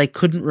 but I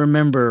couldn't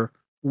remember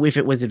if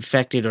it was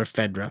infected or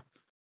Fedra.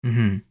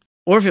 Mm-hmm.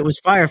 Or if it was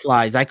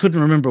Fireflies. I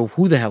couldn't remember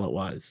who the hell it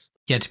was.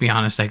 Yeah, to be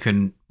honest, I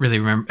couldn't really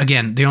remember.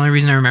 Again, the only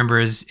reason I remember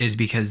is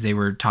because they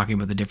were talking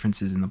about the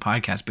differences in the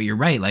podcast. But you're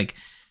right. Like,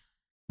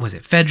 was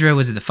it Fedra?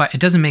 Was it the it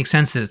doesn't make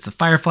sense that it's the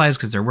Fireflies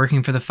because they're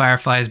working for the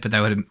Fireflies. But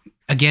that would,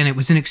 again, it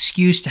was an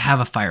excuse to have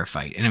a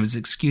firefight, and it was an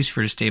excuse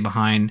for her to stay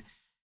behind.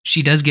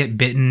 She does get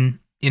bitten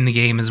in the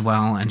game as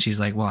well, and she's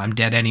like, "Well, I'm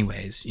dead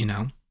anyways."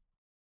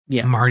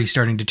 Yeah, I'm already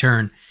starting to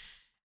turn,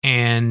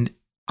 and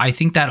I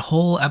think that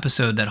whole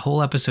episode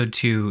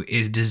 2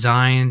 is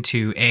designed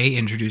to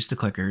introduce the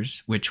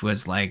clickers, which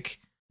was like,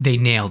 they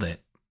nailed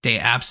it. They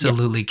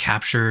absolutely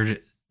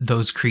captured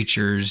those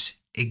creatures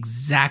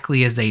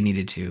exactly as they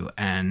needed to,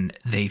 and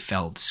they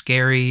felt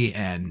scary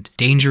and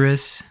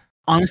dangerous.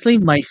 Honestly,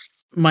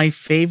 my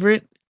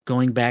favorite,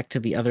 going back to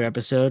the other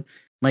episode,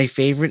 my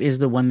favorite is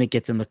the one that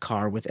gets in the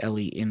car with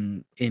Ellie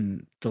in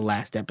the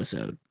last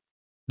episode.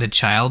 The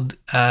child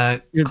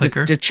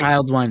clicker? The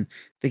child one.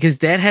 Because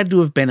that had to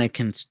have been a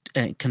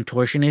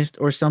contortionist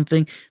or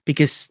something,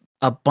 because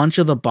a bunch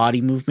of the body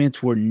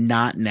movements were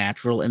not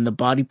natural, and the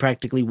body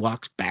practically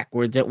walks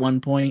backwards at one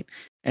point.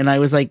 And I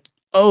was like,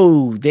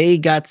 oh, they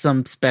got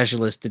some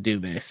specialist to do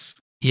this.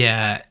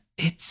 Yeah,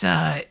 it's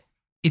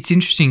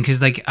interesting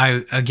because, like, they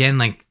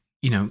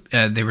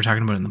were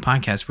talking about it in the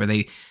podcast where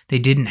they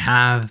didn't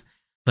have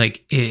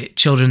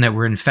children that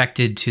were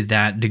infected to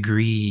that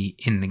degree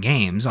in the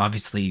games.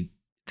 Obviously,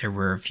 there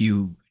were a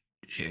few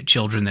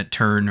children that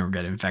turn or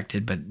get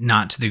infected, but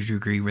not to the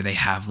degree where they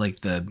have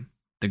like the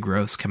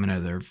growths coming out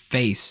of their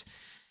face.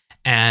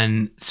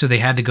 And so they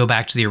had to go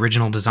back to the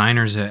original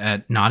designers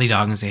at Naughty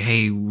Dog and say,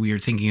 hey, we are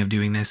thinking of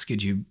doing this.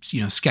 Could you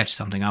sketch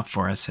something up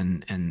for us?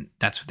 And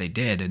that's what they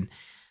did. And,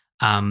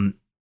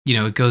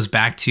 it goes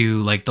back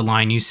to like the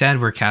line you said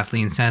where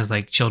Kathleen says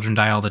like children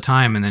die all the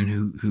time. And then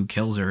who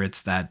kills her?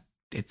 It's that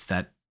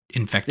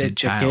infected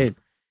child.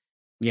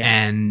 Yeah.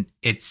 And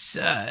it's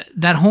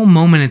that whole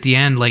moment at the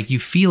end, like you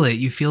feel it.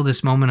 You feel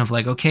this moment of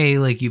like, okay,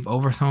 like you've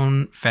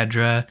overthrown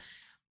Fedra.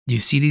 You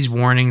see these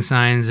warning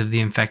signs of the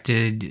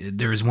infected.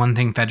 There was one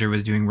thing Fedra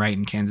was doing right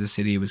in Kansas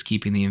City. It was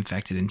keeping the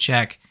infected in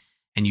check.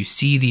 And you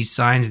see these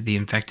signs that the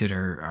infected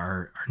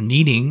are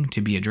needing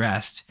to be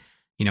addressed.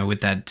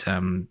 With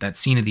that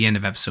scene at the end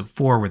of episode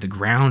 4 where the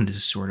ground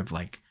is sort of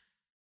like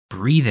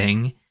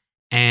breathing.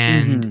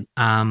 And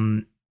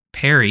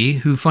Perry,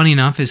 who funny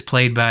enough is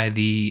played by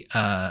the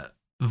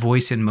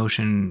voice and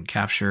motion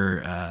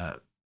capture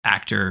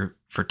actor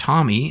for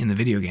Tommy in the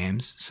video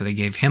games. So they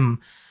gave him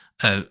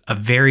a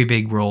very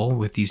big role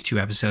with these 2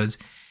 episodes.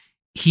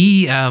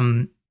 He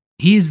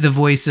is the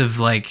voice of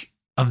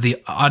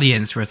the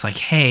audience where it's like,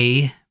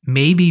 hey,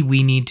 maybe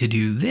we need to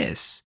do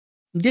this.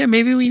 Yeah,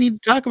 maybe we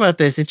need to talk about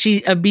this. And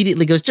she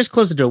immediately goes, just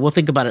close the door. We'll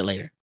think about it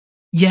later.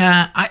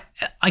 Yeah, I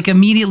like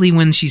immediately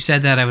when she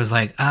said that, I was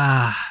like,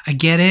 I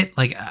get it.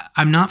 Like,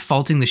 I'm not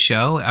faulting the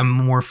show. I'm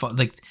more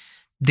like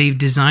they've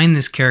designed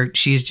this character.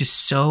 She is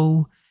just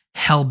so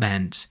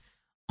hell-bent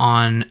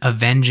on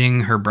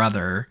avenging her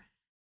brother.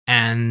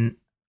 And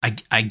I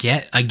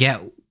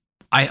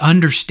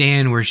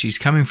understand where she's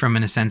coming from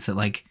in a sense that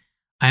like,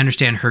 I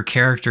understand her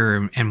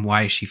character and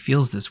why she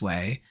feels this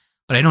way,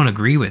 but I don't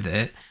agree with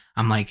it.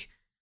 I'm like,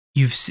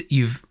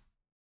 you've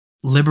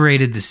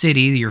liberated the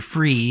city, you're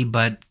free,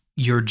 but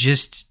you're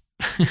just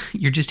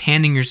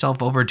handing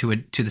yourself over to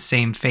the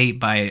same fate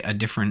by a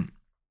different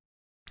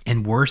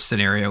and worse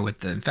scenario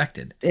with the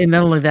infected. And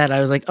not only that,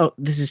 I was like, oh,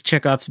 this is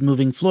Chekhov's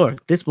moving floor.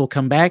 This will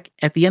come back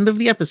at the end of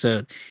the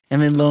episode.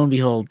 And then lo and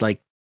behold, like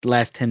the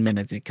last 10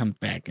 minutes, it comes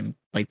back and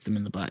bites them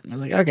in the butt. And I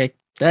was like, okay,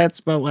 that's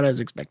about what I was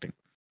expecting.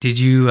 Did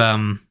you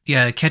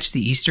catch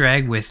the Easter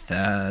egg with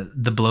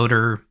the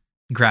bloater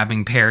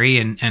grabbing Perry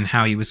and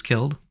how he was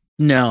killed?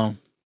 No.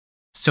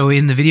 So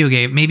in the video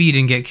game, maybe you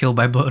didn't get killed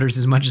by bloaters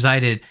as much as I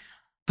did,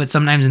 but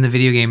sometimes in the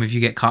video game, if you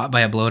get caught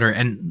by a bloater,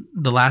 and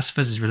The Last of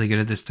Us is really good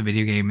at this, the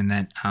video game, in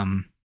that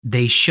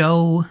they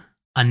show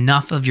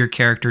enough of your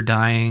character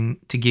dying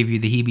to give you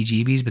the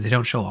heebie-jeebies, but they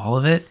don't show all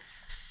of it.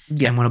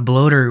 Yeah. And when a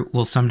bloater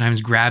will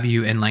sometimes grab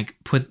you and like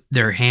put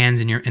their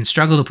hands in and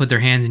struggle to put their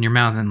hands in your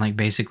mouth and like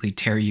basically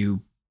tear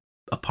you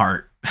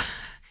apart.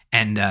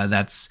 And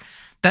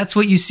that's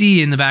what you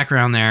see in the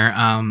background there.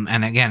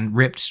 And again,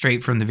 ripped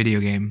straight from the video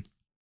game.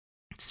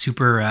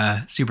 Super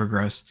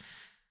gross.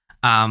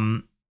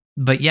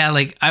 But yeah,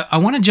 like I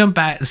want to jump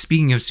back.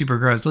 Speaking of super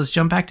gross, let's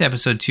jump back to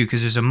episode 2 because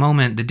there's a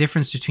moment. The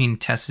difference between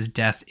Tess's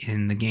death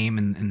in the game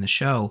and in the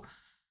show.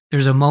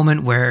 There's a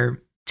moment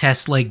where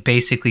Tess like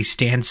basically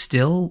stands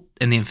still,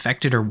 and the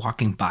infected are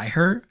walking by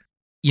her.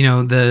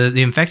 The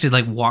infected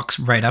like walks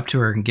right up to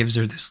her and gives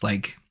her this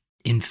like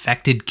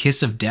infected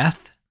kiss of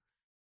death.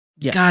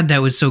 Yeah. God,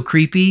 that was so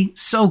creepy.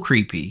 So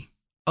creepy.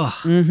 Ugh.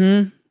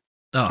 Mm-hmm.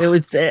 Ugh. It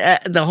was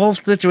the whole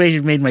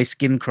situation made my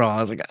skin crawl.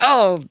 I was like,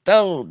 oh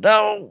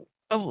no.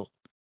 Oh.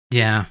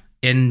 Yeah.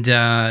 And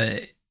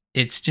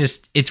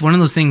it's one of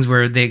those things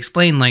where they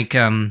explain like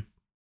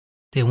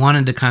they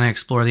wanted to kind of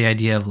explore the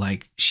idea of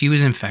like she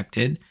was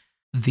infected.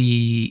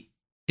 The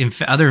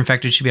other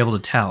infected should be able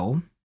to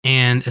tell.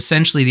 And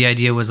essentially the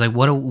idea was like,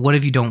 what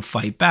if you don't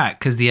fight back?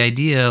 Because the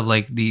idea of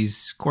like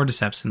these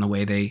cordyceps and the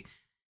way they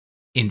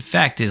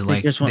infect is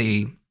like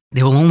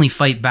they will only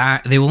fight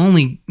back. They will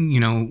only,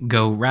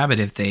 go rabid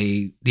if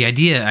the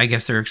idea I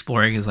guess they're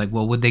exploring is like,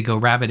 well, would they go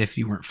rabid if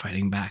you weren't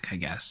fighting back, I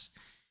guess.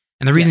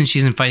 And the reason she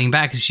isn't fighting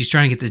back is she's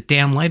trying to get this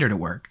damn lighter to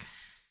work.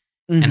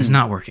 Mm-hmm. And it's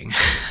not working.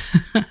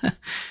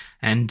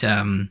 And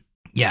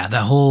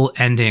the whole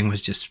ending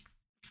was just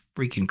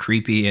freaking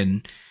creepy,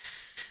 and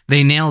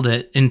they nailed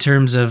it in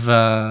terms of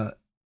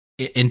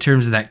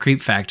that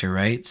creep factor,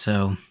 right?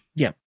 So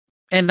yeah,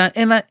 and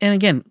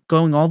again,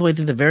 going all the way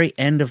to the very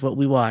end of what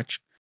we watch,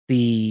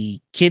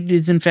 the kid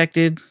is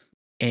infected,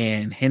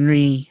 and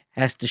Henry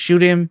has to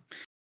shoot him,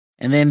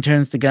 and then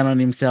turns the gun on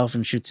himself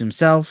and shoots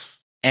himself,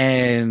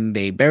 and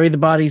they bury the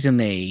bodies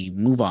and they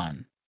move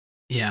on.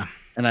 Yeah,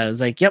 and I was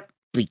like, yep,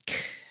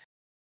 bleak.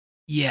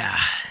 Yeah,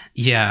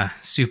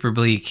 super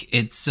bleak.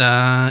 It's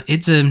a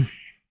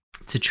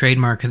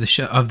trademark of the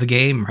show, of the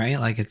game, right?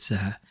 Like it's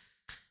I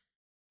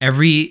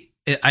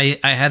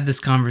had this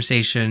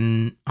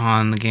conversation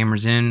on the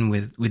Gamers Inn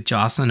with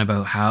Jocelyn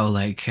about how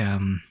like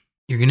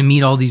you're gonna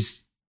meet all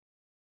these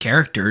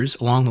characters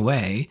along the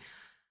way,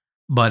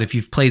 but if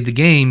you've played the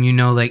game,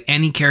 like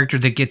any character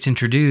that gets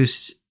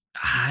introduced,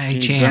 high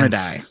chance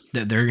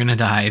that they're gonna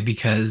die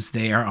because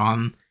they are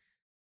on.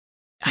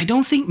 I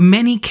don't think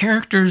many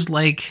characters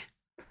like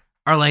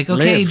are like,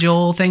 okay, Live.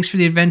 Joel, thanks for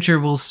the adventure.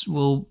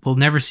 We'll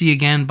never see you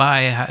again.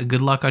 Bye.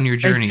 Good luck on your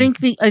journey.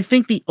 I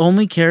think the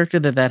only character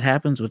that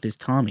happens with is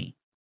Tommy.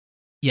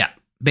 Yeah,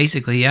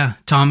 basically, yeah.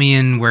 Tommy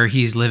and where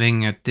he's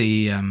living at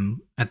the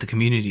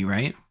community,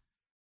 right?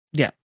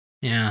 Yeah.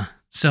 Yeah.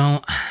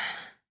 So,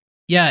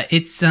 yeah,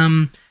 it's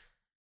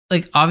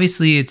like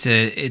obviously it's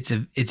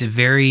an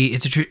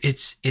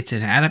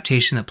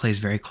adaptation that plays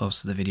very close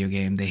to the video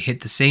game. They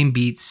hit the same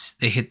beats.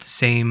 They hit the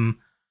same.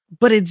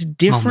 But it's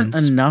different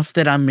moments. enough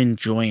that I'm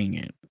enjoying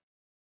it.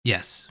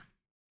 Yes.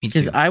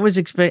 Because I was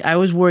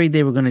worried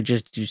they were going to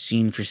just do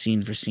scene for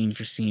scene for scene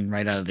for scene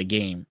right out of the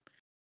game.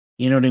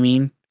 You know what I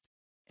mean?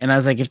 And I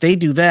was like, if they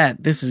do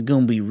that, this is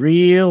going to be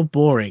real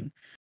boring.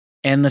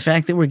 And the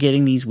fact that we're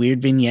getting these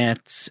weird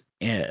vignettes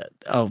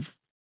of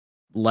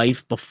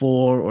life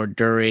before or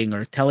during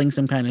or telling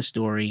some kind of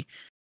story,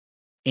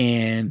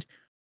 and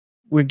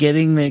we're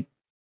getting the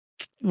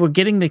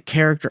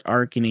character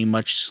arc in a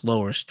much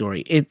slower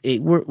story.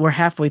 We're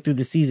halfway through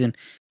the season,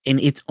 and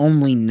it's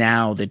only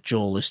now that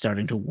Joel is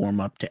starting to warm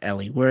up to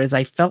Ellie. Whereas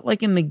I felt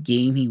like in the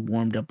game he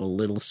warmed up a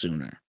little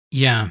sooner.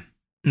 Yeah,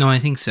 no, I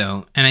think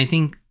so, and I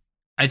think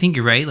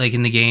you're right. Like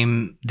in the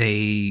game,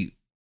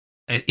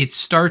 it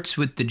starts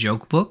with the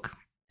joke book,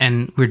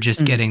 and we're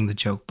just getting the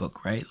joke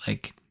book, right?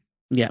 Like,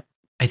 yeah,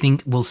 I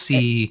think we'll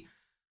see.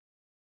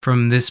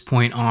 From this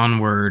point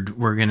onward,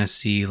 we're gonna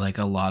see like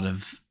a lot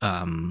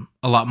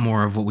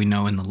more of what we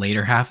know in the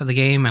later half of the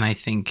game, and I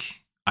think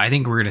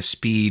we're gonna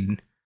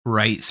speed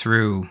right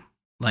through.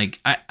 Like,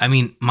 I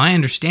mean, my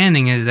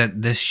understanding is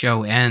that this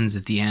show ends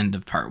at the end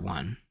of part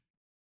 1.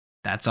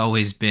 That's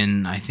always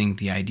been, I think,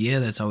 the idea.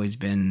 That's always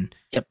been.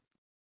 Yep.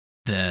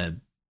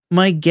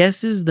 My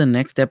guess is the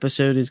next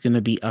episode is going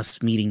to be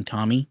us meeting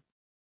Tommy.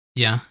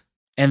 Yeah.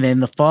 And then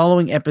the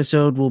following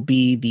episode will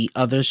be the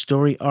other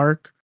story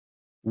arc,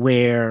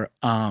 where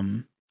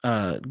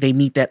they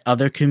meet that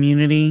other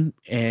community,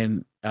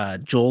 and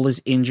Joel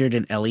is injured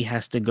and Ellie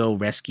has to go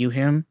rescue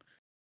him,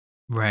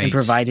 right, and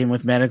provide him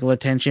with medical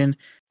attention,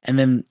 and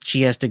then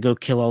she has to go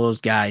kill all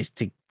those guys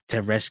to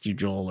rescue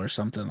Joel or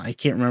something. I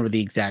can't remember the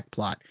exact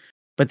plot,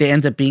 but they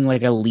end up being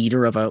like a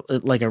leader of a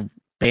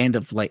band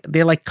of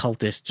they're like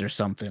cultists or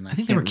something. I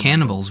think they were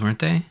cannibals, weren't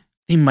they?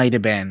 They might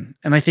have been,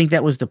 and I think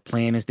that was the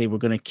plan, is they were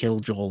going to kill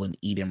Joel and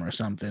eat him or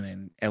something,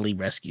 and Ellie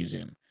rescues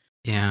him.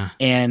 Yeah.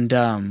 And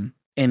I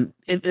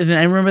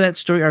remember that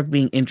story arc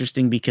being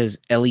interesting because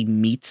Ellie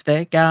meets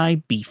that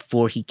guy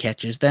before he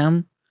catches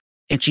them,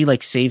 and she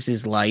like saves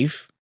his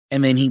life,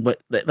 and then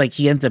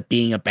he ends up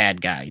being a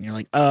bad guy, and you're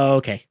like, oh,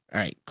 okay, all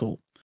right, cool.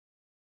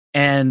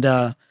 And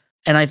I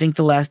think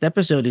the last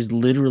episode is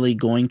literally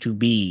going to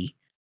be,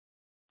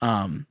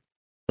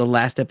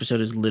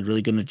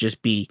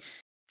 just be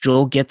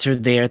Joel gets her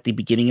there at the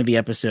beginning of the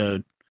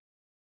episode,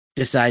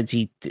 decides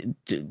we're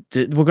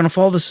going to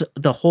follow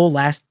the whole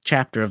last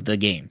chapter of the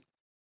game.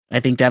 I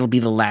think that'll be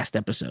the last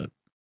episode.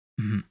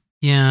 Mm-hmm.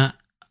 Yeah,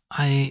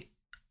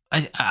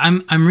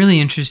 I'm really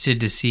interested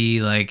to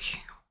see where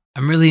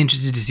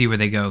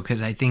they go,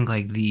 because I think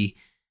like the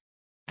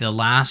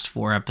last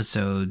 4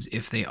 episodes,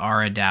 if they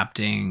are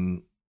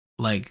adapting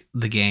like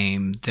the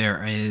game,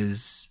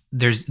 there's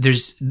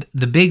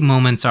the big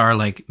moments are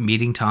like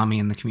meeting Tommy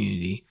in the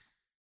community,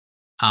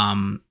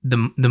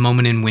 the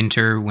moment in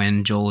winter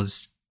when Joel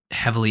is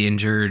heavily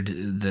injured,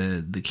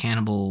 the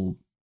cannibal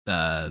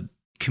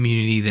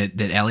community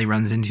that Ellie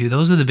runs into.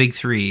 Those are the big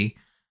 3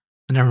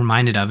 that I'm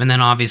reminded of, and then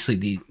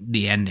obviously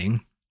the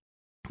ending.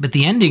 But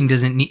the ending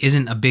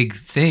isn't a big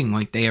thing.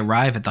 Like they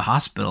arrive at the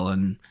hospital,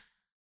 and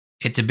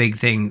it's a big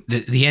thing.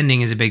 The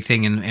ending is a big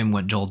thing in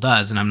what Joel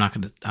does, and I'm not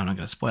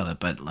gonna spoil it.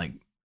 But like,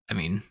 I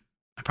mean,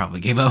 I probably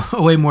gave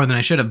away more than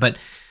I should have. But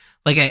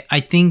like, I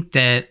think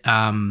that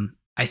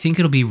I think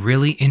it'll be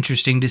really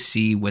interesting to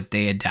see what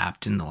they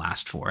adapt in the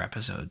last 4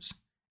 episodes,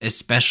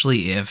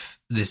 especially if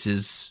this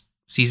is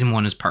season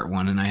 1 is part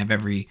 1, and I have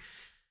every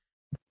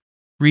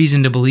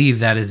reason to believe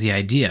that is the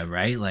idea,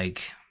 right?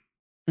 Like,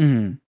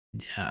 yeah,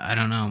 I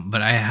don't know,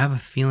 but I have a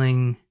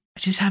feeling. I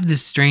just have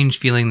this strange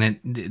feeling that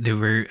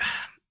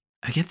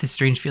I get this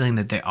strange feeling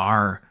that they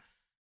aren't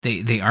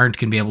going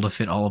to be able to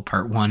fit all of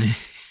part 1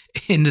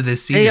 into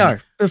this season. They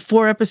are. But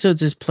 4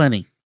 episodes is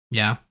plenty.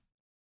 Yeah.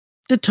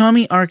 The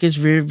Tommy arc is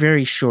very,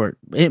 very short.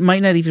 It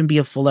might not even be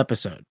a full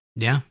episode.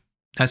 Yeah,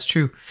 that's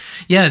true.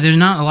 Yeah, there's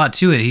not a lot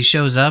to it. He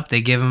shows up, they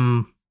give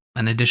him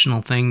an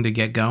additional thing to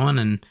get going,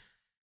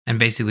 and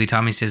basically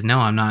Tommy says, "No,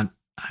 I'm not.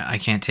 I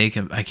can't take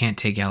him. I can't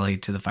take Ellie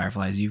to the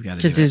Fireflies. You've got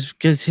to do it."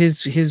 Because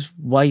his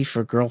wife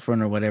or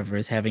girlfriend or whatever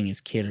is having his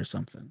kid or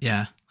something.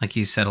 Yeah, like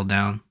he's settled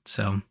down.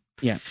 So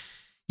yeah.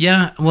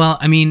 Well,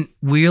 I mean,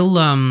 we'll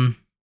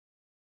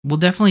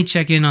definitely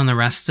check in on the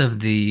rest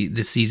of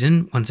the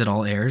season once it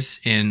all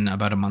airs in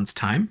about a month's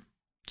time.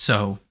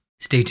 So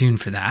stay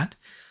tuned for that.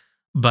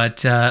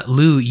 But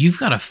Lou, you've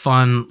got a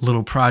fun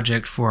little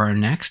project for our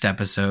next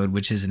episode,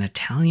 which is an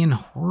Italian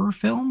horror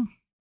film.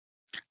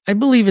 I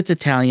believe it's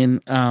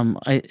Italian.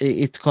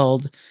 It's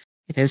called.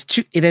 It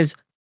has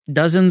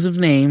dozens of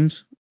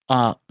names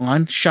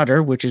on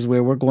Shudder, which is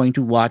where we're going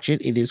to watch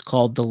it. It is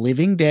called The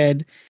Living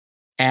Dead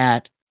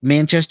at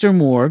Manchester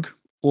Morgue,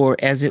 or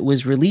as it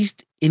was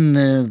released in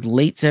the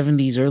late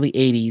 70s, early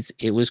 80s,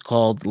 it was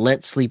called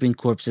Let Sleeping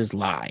Corpses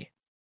Lie.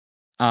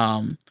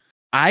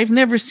 I've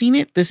never seen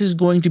it. This is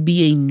going to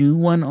be a new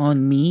one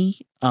on me.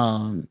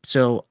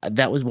 So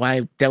that was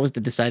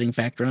the deciding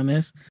factor on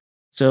this.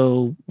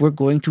 So we're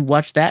going to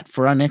watch that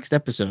for our next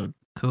episode.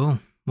 Cool.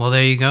 Well,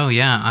 there you go.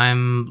 Yeah,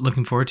 I'm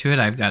looking forward to it.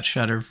 I've got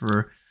Shudder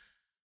for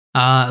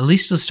at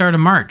least the start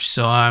of March,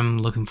 so I'm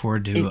looking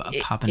forward to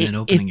popping it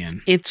open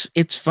again.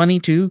 It's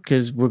funny too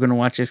because we're gonna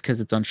watch this because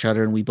it's on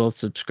Shudder, and we both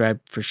subscribe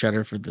for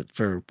Shudder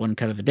for One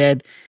Cut of the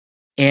Dead,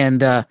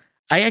 and I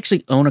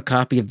actually own a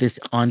copy of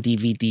this on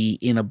DVD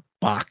in a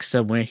box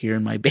somewhere here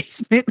in my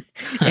basement,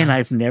 and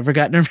I've never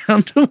gotten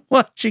around to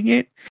watching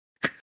it.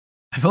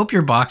 I hope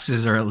your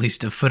boxes are at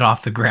least a foot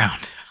off the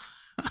ground.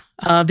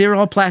 They're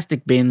all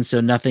plastic bins,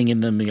 so nothing in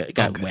them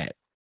got wet.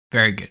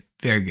 Very good.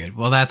 Very good.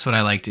 Well, that's what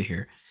I like to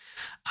hear.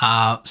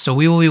 So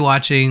we will be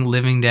watching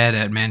Living Dead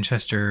at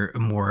Manchester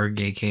Morgue,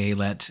 aka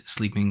Let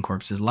Sleeping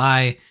Corpses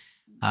Lie,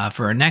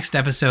 for our next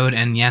episode.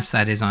 And yes,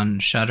 that is on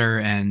Shudder.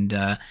 And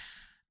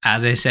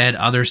as I said,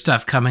 other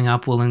stuff coming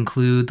up will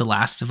include The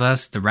Last of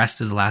Us, the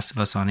rest of The Last of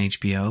Us on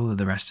HBO,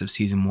 the rest of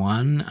Season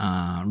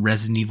 1,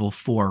 Resident Evil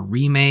 4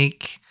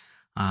 Remake.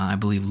 I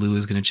believe Lou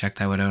is going to check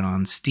that one out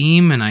on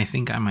Steam, and I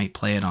think I might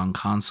play it on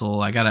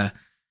console. I gotta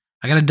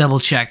double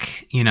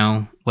check,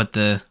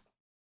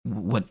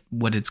 what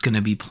it's going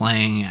to be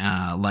playing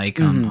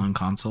on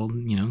console.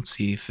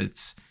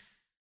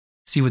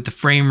 See what the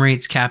frame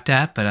rate's capped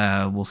at,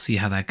 but we'll see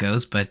how that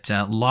goes. But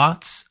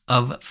lots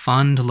of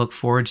fun to look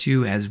forward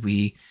to as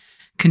we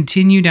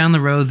continue down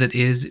the road that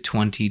is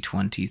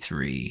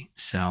 2023.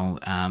 So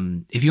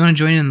if you want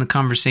to join in the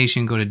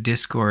conversation, go to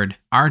Discord,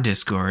 our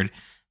Discord,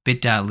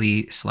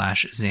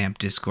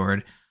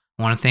 bit.ly/ZampDiscord.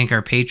 I want to thank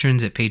our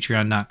patrons at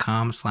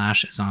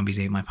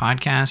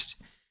patreon.com/zombies8mypodcast.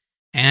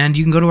 And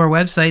you can go to our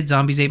website,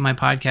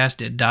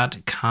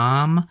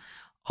 zombies8mypodcast.com.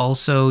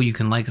 Also, you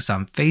can like us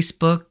on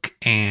Facebook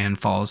and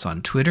follow us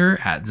on Twitter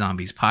at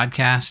Zombies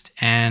Podcast.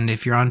 And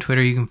if you're on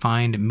Twitter, you can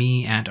find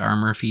me at R.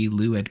 Murphy,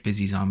 Lou at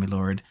Busy Zombie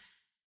Lord.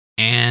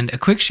 And a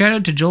quick shout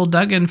out to Joel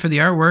Duggan for the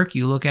artwork.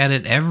 You look at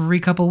it every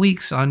couple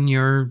weeks on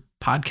your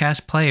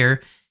podcast player.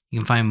 You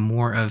can find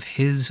more of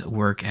his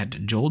work at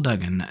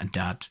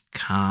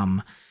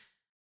joelduggan.com.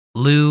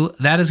 Lou,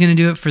 that is going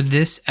to do it for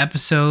this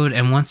episode.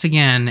 And once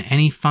again,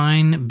 any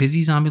fine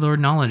Busy Zombie Lord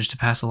knowledge to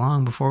pass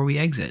along before we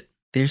exit?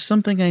 There's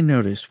something I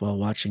noticed while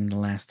watching The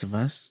Last of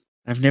Us.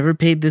 I've never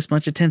paid this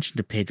much attention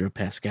to Pedro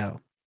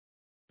Pascal,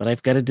 but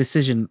I've got a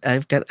decision.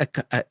 I've got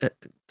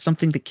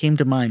something that came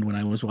to mind when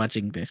I was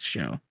watching this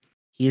show.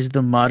 He is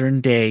the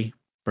modern day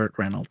Burt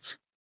Reynolds.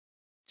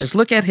 Just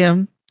look at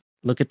him,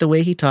 look at the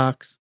way he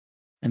talks,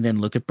 and then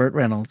look at Burt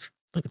Reynolds.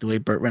 Look at the way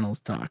Burt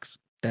Reynolds talks.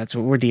 That's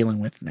what we're dealing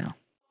with now.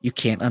 You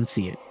can't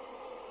unsee it.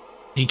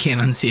 You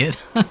can't unsee it.